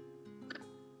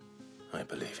 I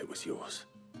believe it was yours.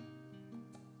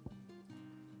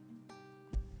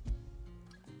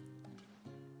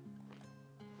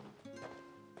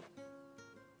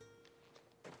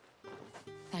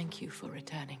 Thank you for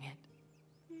returning it.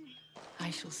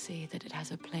 I shall see that it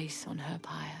has a place on her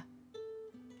pyre.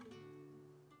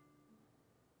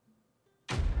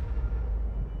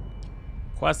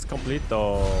 Quest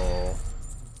completo.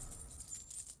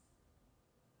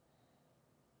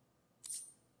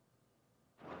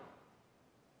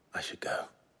 I should go.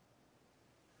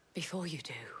 Before you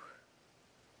do,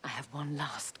 I have one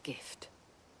last gift.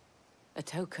 A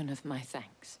token of my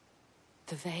thanks.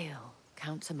 The Vale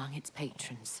counts among its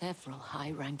patrons several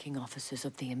high-ranking officers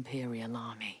of the Imperial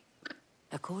Army.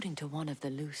 According to one of the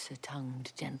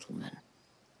looser-tongued gentlemen,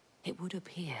 it would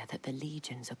appear that the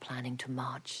legions are planning to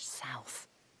march south.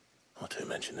 Or to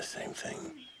mention the same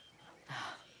thing.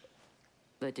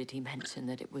 But did he mention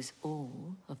that it was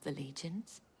all of the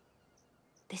legions?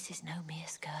 This is no mere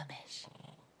skirmish.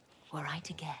 Were I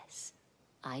to guess,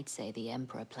 I'd say the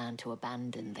Emperor planned to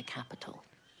abandon the capital.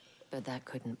 But that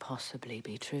couldn't possibly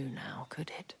be true now,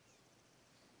 could it?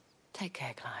 Take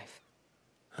care, Clive.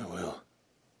 I will.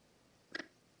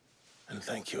 And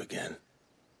thank you again.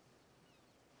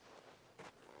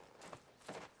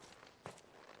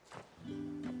 I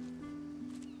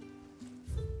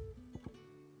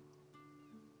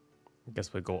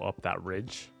guess we go up that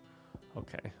ridge.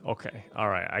 Okay. All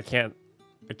right. I can't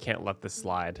let this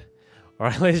slide. All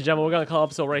right, ladies and gentlemen, we're gonna call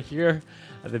episode right here.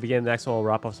 At the beginning of the next one, we'll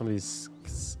wrap up some of these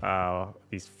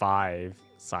 5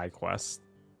 side quests,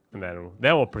 and then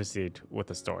we'll proceed with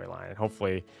the storyline.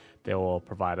 Hopefully, they will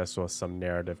provide us with some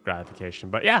narrative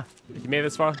gratification. But yeah, if you made it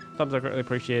this far, thumbs up, greatly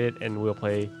appreciated, and we'll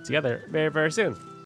play together very, very soon.